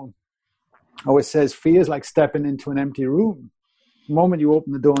Omo, always says, fear is like stepping into an empty room. The moment you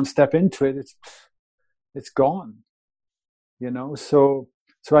open the door and step into it, it's gone. So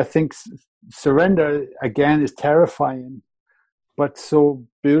I think surrender, again, is terrifying, but so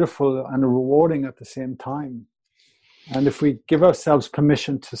beautiful and rewarding at the same time. And if we give ourselves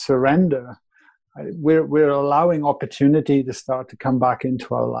permission to surrender, we're allowing opportunity to start to come back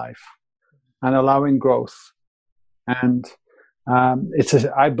into our life and allowing growth. And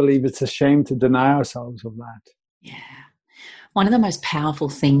I believe it's a shame to deny ourselves of that. Yeah. One of the most powerful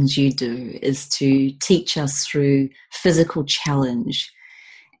things you do is to teach us through physical challenge.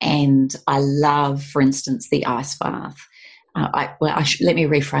 And I love, for instance, the ice bath. Let me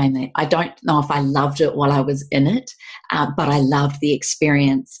reframe that. I don't know if I loved it while I was in it, but I loved the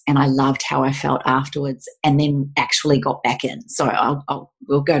experience and I loved how I felt afterwards, and then actually got back in. So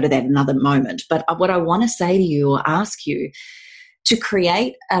we'll go to that another moment. But what I want to say to you or ask you, to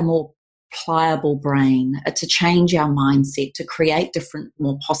create a more pliable brain, to change our mindset, to create different,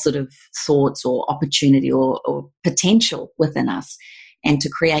 more positive thoughts or opportunity or potential within us, and to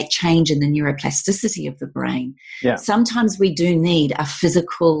create change in the neuroplasticity of the brain. Yeah. Sometimes we do need a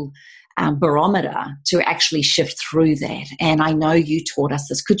physical barometer to actually shift through that. And I know you taught us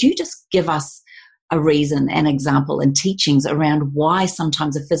this. Could you just give us a reason, an example, and teachings around why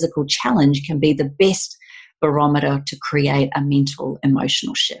sometimes a physical challenge can be the best barometer to create a mental,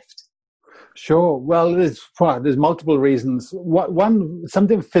 emotional shift? Sure. Well, there's multiple reasons. One,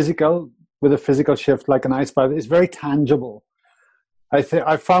 something physical with a physical shift like an ice bath is very tangible.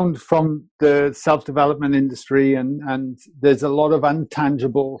 I found from the self-development industry and there's a lot of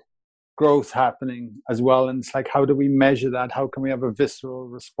intangible growth happening as well. And it's like, how do we measure that? How can we have a visceral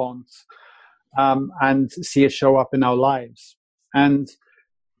response and see it show up in our lives? And,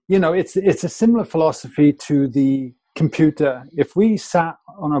 it's a similar philosophy to the computer. If we sat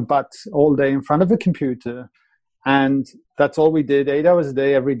on our butts all day in front of a computer and that's all we did, 8 hours a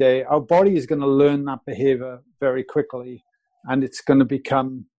day, every day, our body is going to learn that behavior very quickly. And it's going to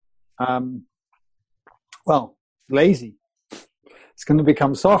become, lazy. It's going to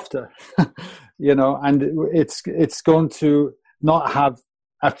become softer, and it's going to not have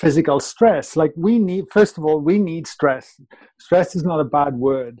a physical stress. Like we need stress. Stress is not a bad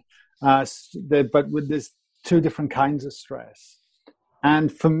word, but there's two different kinds of stress.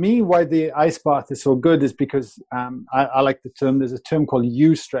 And for me, why the ice bath is so good is because I like the term, there's a term called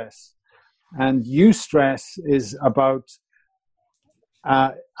eustress. And eustress is about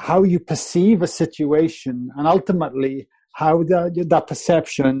how you perceive a situation, and ultimately how that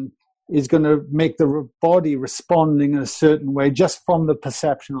perception is going to make the body responding in a certain way just from the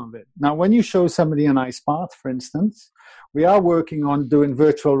perception of it. Now, when you show somebody an ice bath, for instance, we are working on doing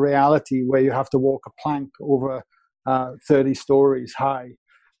virtual reality where you have to walk a plank over 30 stories high.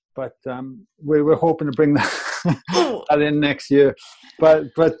 But we're hoping to bring that in next year. But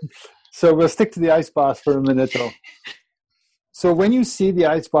so we'll stick to the ice bath for a minute, though. So when you see the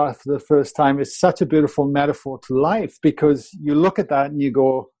ice bath for the first time, it's such a beautiful metaphor to life, because you look at that and you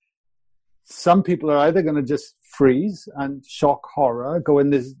go, some people are either going to just freeze and shock horror, going,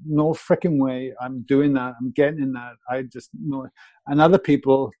 there's no freaking way I'm doing that, I'm getting in that, I just know. And other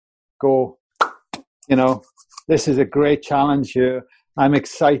people go, this is a great challenge here, I'm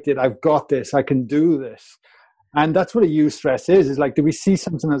excited, I've got this, I can do this. And that's what a eustress is like, do we see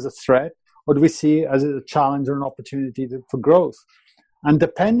something as a threat? Or do we see it as a challenge or an opportunity for growth? And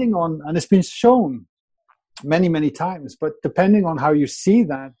depending on, and it's been shown many, many times, but depending on how you see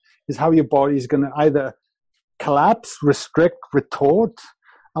that is how your body is going to either collapse, restrict, retort.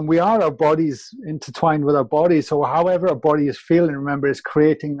 And we are our bodies intertwined with our bodies. So however our body is feeling, remember, is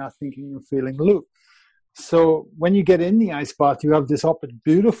creating that thinking and feeling loop. So when you get in the ice bath, you have this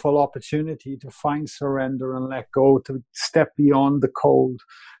beautiful opportunity to find surrender and let go, to step beyond the cold,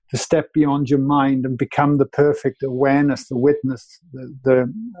 to step beyond your mind and become the perfect awareness, the witness,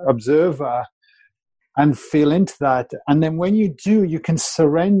 the observer, and feel into that. And then when you do, you can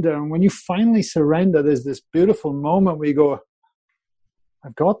surrender. And when you finally surrender, there's this beautiful moment where you go,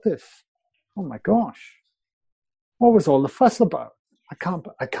 I've got this. Oh my gosh. What was all the fuss about?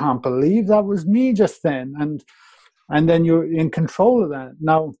 I can't believe that was me just then. And then you're in control of that.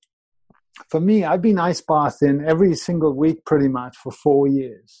 Now, for me, I've been ice bathing every single week pretty much for 4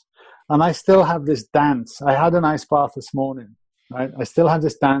 years. And I still have this dance. I had an ice bath this morning, right? I still have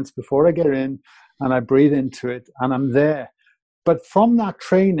this dance before I get in. and I breathe into it and I'm there. But from that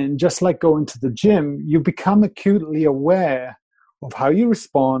training, just like going to the gym, you become acutely aware of how you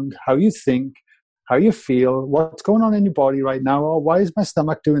respond, how you think, how you feel, what's going on in your body right now. Oh, why is my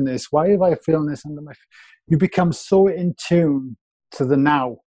stomach doing this? Why am I feeling this under my? You become so in tune to the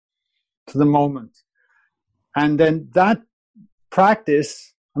now, to the moment. And then that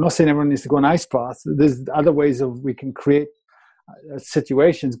practice, I'm not saying everyone needs to go on ice bath. There's other ways of we can create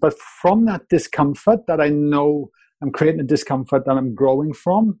situations. But from that discomfort that I know I'm creating a discomfort that I'm growing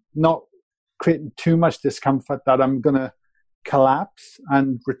from, not creating too much discomfort that I'm going to collapse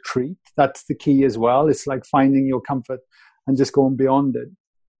and retreat. That's the key as well. It's like finding your comfort and just going beyond it.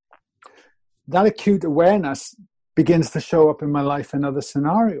 That acute awareness begins to show up in my life in other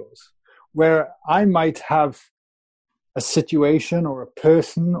scenarios where I might have a situation or a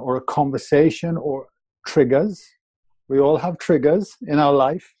person or a conversation or triggers. We all have triggers in our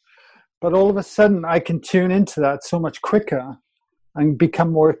life. But all of a sudden, I can tune into that so much quicker and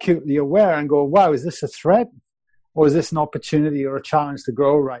become more acutely aware and go, wow, is this a threat? Or is this an opportunity or a challenge to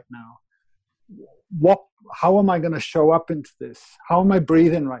grow right now? How am I going to show up into this? How am I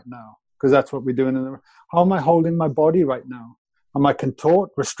breathing right now? Because that's what we're doing. How am I holding my body right now? Am I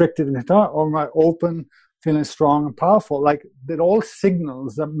contort, restricted, or am I open, feeling strong and powerful? Like, they're all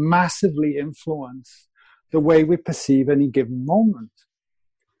signals that massively influence the way we perceive any given moment.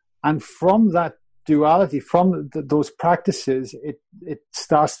 And from that duality, from those practices, it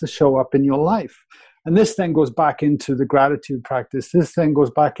starts to show up in your life. And this then goes back into the gratitude practice. This then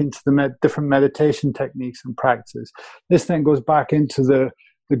goes back into the different meditation techniques and practices. This then goes back into the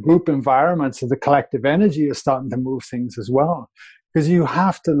group environments of the collective energy are starting to move things as well. Because you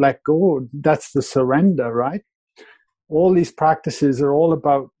have to let go. That's the surrender, right? All these practices are all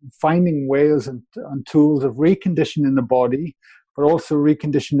about finding ways and tools of reconditioning the body, but also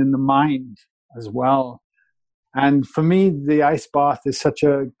reconditioning the mind as well. And for me, the ice bath is such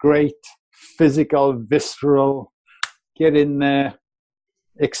a great physical, visceral, get in there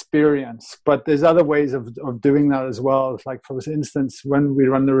experience. But there's other ways of doing that as well. It's like, for instance, when we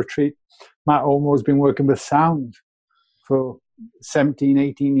run the retreat, Matt Olmo has been working with sound for 17,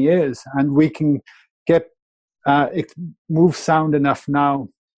 18 years. And we can get move sound enough now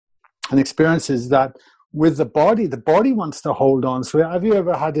and experiences that with the body wants to hold on. So have you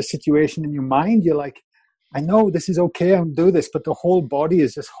ever had a situation in your mind, you're like, I know this is okay, I'll do this, but the whole body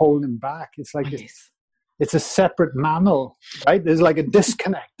is just holding back. It's like it's a separate mammal, right? There's like a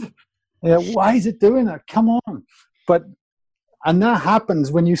disconnect. Why is it doing that? Come on. And that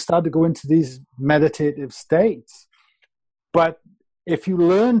happens when you start to go into these meditative states. But if you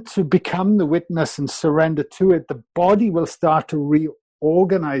learn to become the witness and surrender to it, the body will start to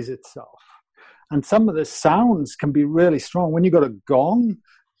reorganize itself. And some of the sounds can be really strong. When you got a gong,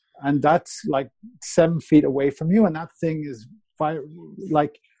 and that's like 7 feet away from you, and that thing is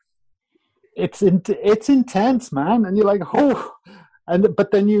like, it's intense, man. And you're like, oh,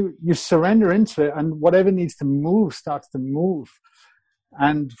 but then you surrender into it, and whatever needs to move starts to move.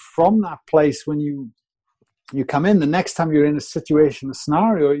 And from that place, when you come in, the next time you're in a situation, a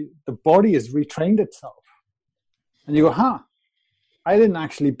scenario, the body has retrained itself, and you go, I didn't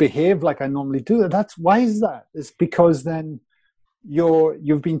actually behave like I normally do. Why is that? It's because then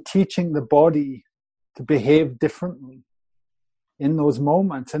you've been teaching the body to behave differently in those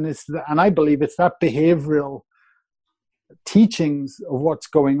moments. And I believe it's that behavioral teachings of what's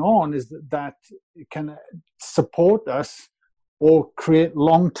going on is that it can support us or create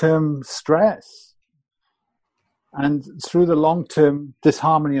long-term stress. And through the long-term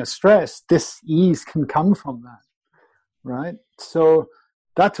disharmony or stress, dis-ease can come from that, right? So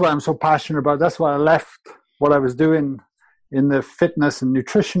that's what I'm so passionate about. That's why I left what I was doing in the fitness and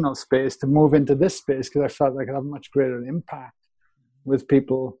nutritional space to move into this space, because I felt like I'd have a much greater impact with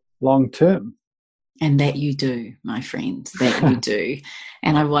people long-term. And that you do, my friend, that you do.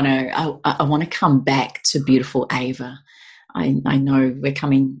 And I want to come back to beautiful Ava. I know we're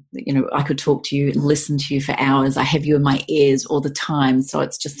coming, I could talk to you and listen to you for hours. I have you in my ears all the time. So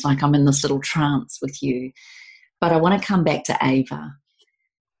it's just like I'm in this little trance with you. But I want to come back to Ava.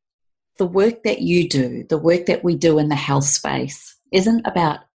 The work that you do, the work that we do in the health space isn't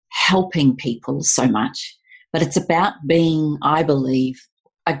about helping people so much, but it's about being, I believe,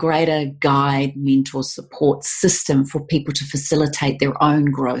 a greater guide, mentor, support system for people to facilitate their own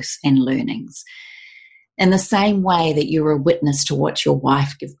growth and learnings. In the same way that you're a witness to watch your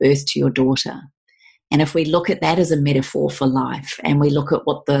wife give birth to your daughter. And if we look at that as a metaphor for life, and we look at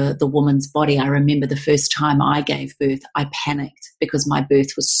what the woman's body, I remember the first time I gave birth, I panicked because my birth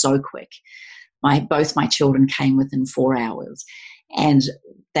was so quick. Both my children came within 4 hours. And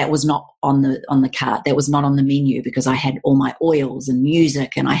that was not on the card. That was not on the menu, because I had all my oils and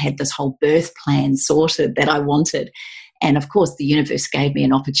music, and I had this whole birth plan sorted that I wanted. And of course, the universe gave me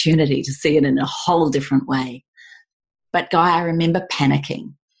an opportunity to see it in a whole different way. But Guy, I remember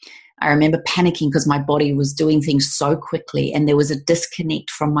panicking. I remember panicking because my body was doing things so quickly, and there was a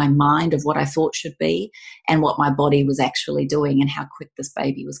disconnect from my mind of what I thought should be and what my body was actually doing and how quick this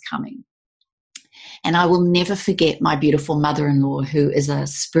baby was coming. And I will never forget my beautiful mother-in-law, who is a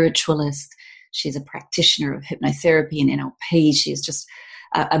spiritualist. She's a practitioner of hypnotherapy and NLP. She is just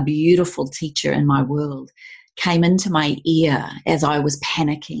a beautiful teacher in my world. Came into my ear as I was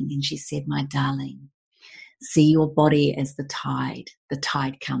panicking, and she said, "My darling, see your body as the tide. The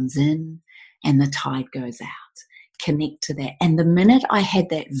tide comes in and the tide goes out. Connect to that." And the minute I had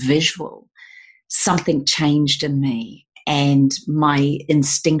that visual, something changed in me, and my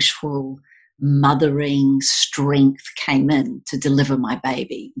instinctual mothering strength came in to deliver my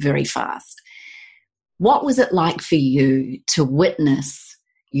baby very fast. What was it like for you to witness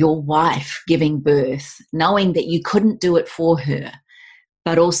your wife giving birth, knowing that you couldn't do it for her,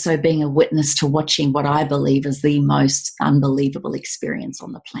 but also being a witness to watching what I believe is the most unbelievable experience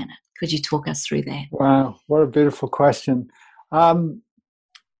on the planet? Could you talk us through that? Wow, what a beautiful question.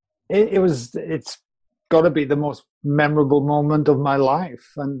 It's got to be the most memorable moment of my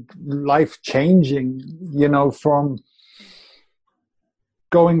life, and life changing, from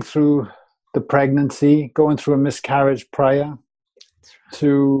going through the pregnancy, going through a miscarriage prior,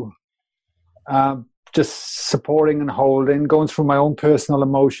 to just supporting and holding, going through my own personal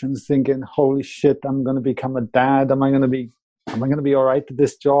emotions, thinking, holy shit, I'm going to become a dad. Am I going to be all right at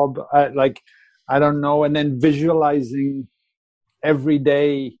this job? I don't know. And then visualizing every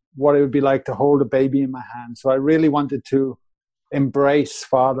day what it would be like to hold a baby in my hand. So I really wanted to embrace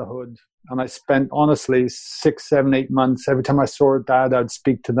fatherhood. And I spent, honestly, 6, 7, 8 months. Every time I saw a dad, I'd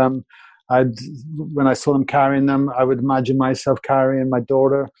speak to them. When I saw them carrying them, I would imagine myself carrying my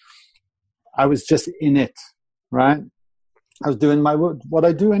daughter. I was just in it, right? I was doing what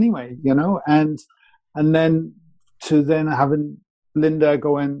I do anyway, and then having Linda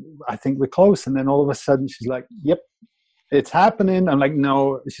going, I think we're close. And then all of a sudden she's like, yep, it's happening. I'm like,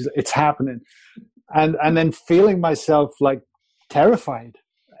 no, it's happening. And then feeling myself like terrified,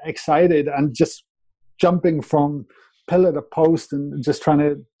 excited, and just jumping from pillar to post and just trying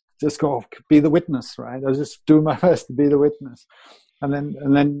to just go be the witness, right? I was just doing my best to be the witness. And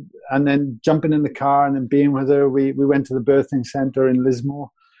then jumping in the car and then being with her. We went to the birthing center in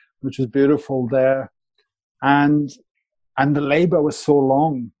Lismore, which was beautiful there. And the labor was so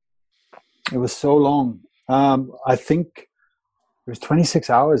long. It was so long. I think it was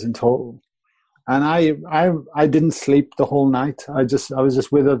 26 hours in total. And I didn't sleep the whole night. I was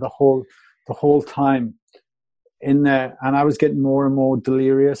just with her the whole time in there. And I was getting more and more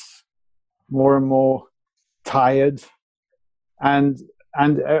delirious, more and more tired. And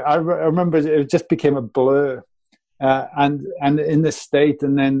I remember it just became a blur, and in this state,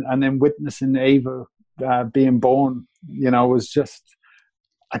 and then witnessing Ava being born, was just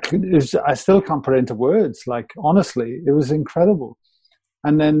I still can't put it into words. Like, honestly, it was incredible.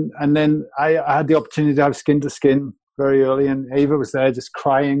 And then I had the opportunity to have skin to skin very early, and Ava was there, just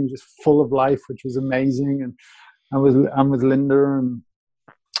crying, just full of life, which was amazing. And I'm with Linda,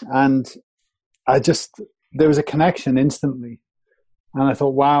 and there was a connection instantly. And I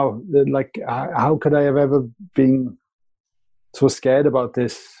thought, wow, how could I have ever been so scared about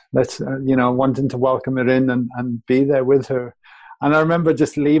this? Wanting to welcome her in and be there with her. And I remember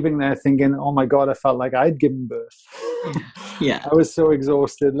just leaving there thinking, oh my God, I felt like I'd given birth. Yeah. I was so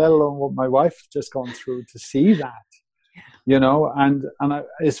exhausted, let alone what my wife had just gone through, to see that,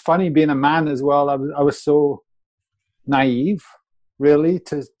 it's funny being a man as well. I was so naive, really,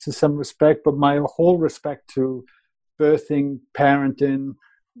 to some respect, but my whole respect to birthing, parenting,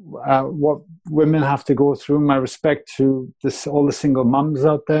 what women have to go through, my respect to all the single mums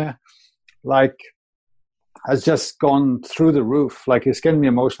out there, has just gone through the roof. It's getting me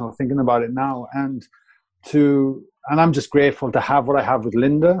emotional thinking about it now. And I'm just grateful to have what I have with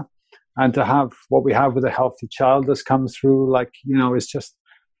Linda, and to have what we have with a healthy child that's come through. It's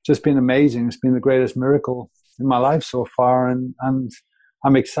just been amazing. It's been the greatest miracle in my life so far. And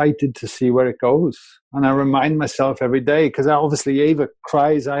I'm excited to see where it goes. And I remind myself every day, because obviously Ava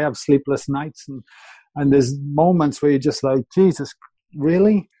cries. I have sleepless nights, and there's moments where you're just like, Jesus,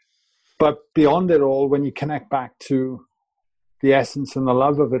 really? But beyond it all, when you connect back to the essence and the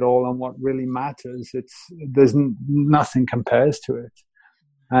love of it all and what really matters, nothing compares to it.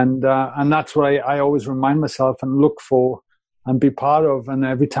 And that's what I always remind myself and look for and be part of. And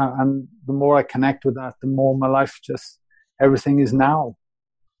every time, and the more I connect with that, the more my life everything is now.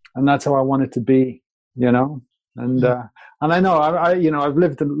 And that's how I want it to be, you know. And I know I've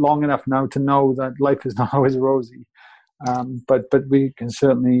lived long enough now to know that life is not always rosy, but we can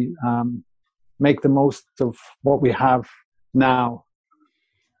certainly make the most of what we have now,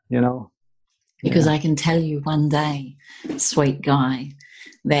 you know. Because I can tell you one day, sweet Guy,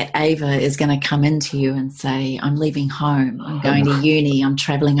 that Ava is going to come into you and say, I'm leaving home, I'm going to uni, I'm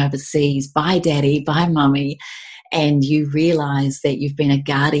traveling overseas, bye daddy, bye mummy. And you realize that you've been a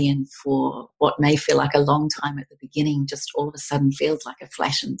guardian for what may feel like a long time at the beginning, just all of a sudden feels like a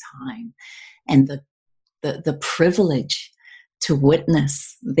flash in time. And the privilege to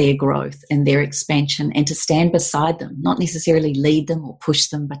witness their growth and their expansion and to stand beside them, not necessarily lead them or push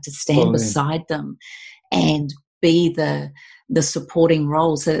them, but to stand beside them and be the supporting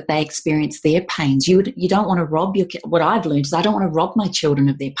role so that they experience their pains. You don't want to rob what I've learned is I don't want to rob my children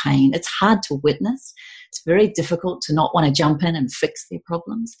of their pain. It's hard to witness. It's very difficult to not want to jump in and fix their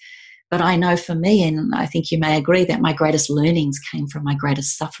problems. But I know for me, and I think you may agree, that my greatest learnings came from my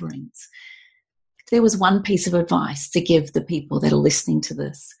greatest sufferings. If there was one piece of advice to give the people that are listening to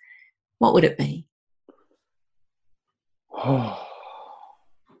this, what would it be?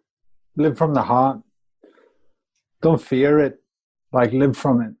 Live from the heart. Don't fear it. Like, live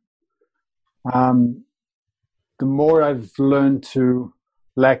from it. The more I've learned to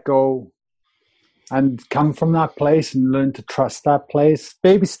let go and come from that place and learn to trust that place,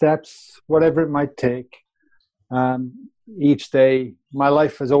 baby steps, whatever it might take, each day, my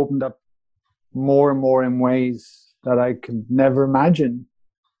life has opened up more and more in ways that I could never imagine.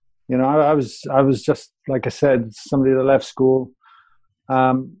 You know, I was just, like I said, somebody that left school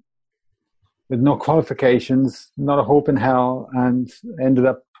with no qualifications, not a hope in hell, and ended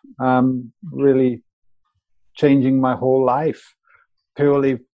up really changing my whole life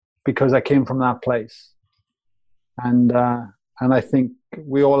purely because I came from that place. And I think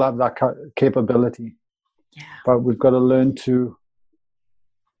we all have that capability, but we've got to learn to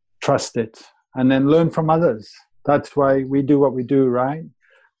trust it and then learn from others. That's why we do what we do, right?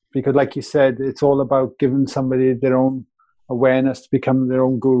 Because like you said, it's all about giving somebody their own awareness to become their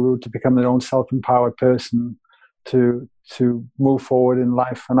own guru, to become their own self-empowered person, to move forward in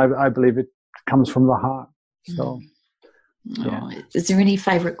life. And I believe it comes from the heart. So, Is there any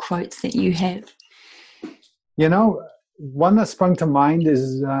favorite quotes that you have? You know, one that sprung to mind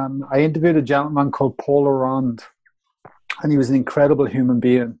is I interviewed a gentleman called Paul Laurent, and he was an incredible human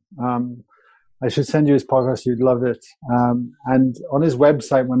being. I should send you his podcast. You'd love it. And on his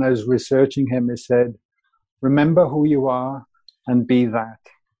website, when I was researching him, it said, remember who you are and be that.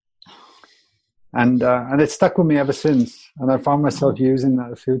 And it stuck with me ever since. And I found myself using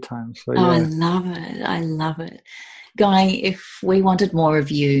that a few times. So, yeah. I love it. I love it. Guy, if we wanted more of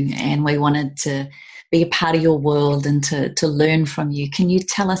you and we wanted to be a part of your world and to learn from you, can you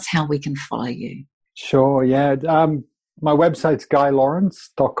tell us how we can follow you? Sure, yeah. My website's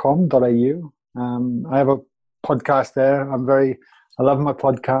guylawrence.com.au. I have a podcast there. I love my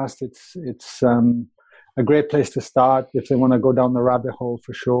podcast. It's a great place to start if they want to go down the rabbit hole,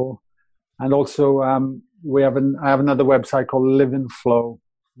 for sure. And also, I have another website called Live in Flow,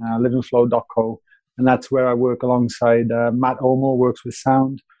 liveinflow.co, and that's where I work alongside Matt Omo, works with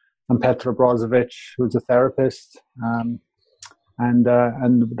sound, and Petra Brozovic, who's a therapist, and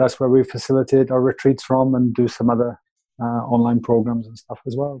that's where we facilitate our retreats from and do some other online programs and stuff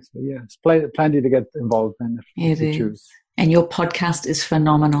as well. So yeah, it's plenty to get involved in if you choose. And your podcast is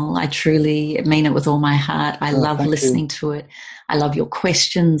phenomenal. I truly mean it with all my heart. I love listening to it. I love your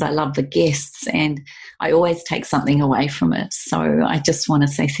questions. I love the guests, and I always take something away from it. So I just want to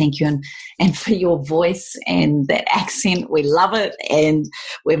say thank you, and for your voice and that accent. We love it, and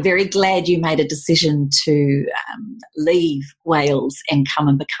we're very glad you made a decision to leave Wales and come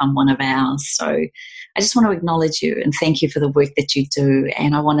and become one of ours. So I just want to acknowledge you and thank you for the work that you do.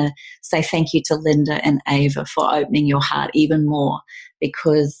 And I want to say thank you to Linda and Ava for opening your heart even more,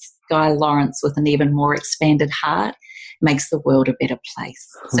 because Guy Lawrence with an even more expanded heart makes the world a better place.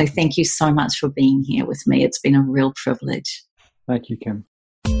 So thank you so much for being here with me. It's been a real privilege. Thank you, Kim.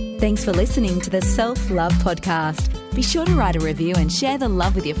 Thanks for listening to the Self-Love Podcast. Be sure to write a review and share the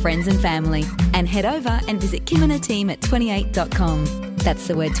love with your friends and family. And head over and visit Kim and her team at 28.com. That's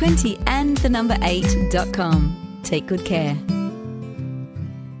the word 20 and the number 8.com. Take good care.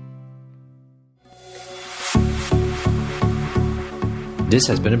 This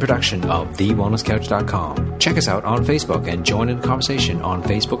has been a production of TheWellnessCouch.com. Check us out on Facebook and join in the conversation on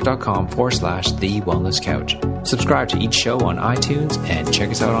Facebook.com/The Wellness Couch. Subscribe to each show on iTunes and check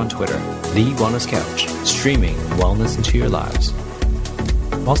us out on Twitter. The Wellness Couch, streaming wellness into your lives.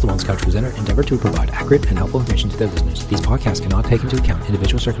 Whilst the Wellness Couch presenter endeavour to provide accurate and helpful information to their listeners, these podcasts cannot take into account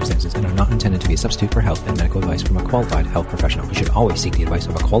individual circumstances and are not intended to be a substitute for health and medical advice from a qualified health professional. You should always seek the advice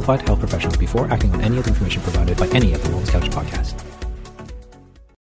of a qualified health professional before acting on any of the information provided by any of the Wellness Couch podcasts.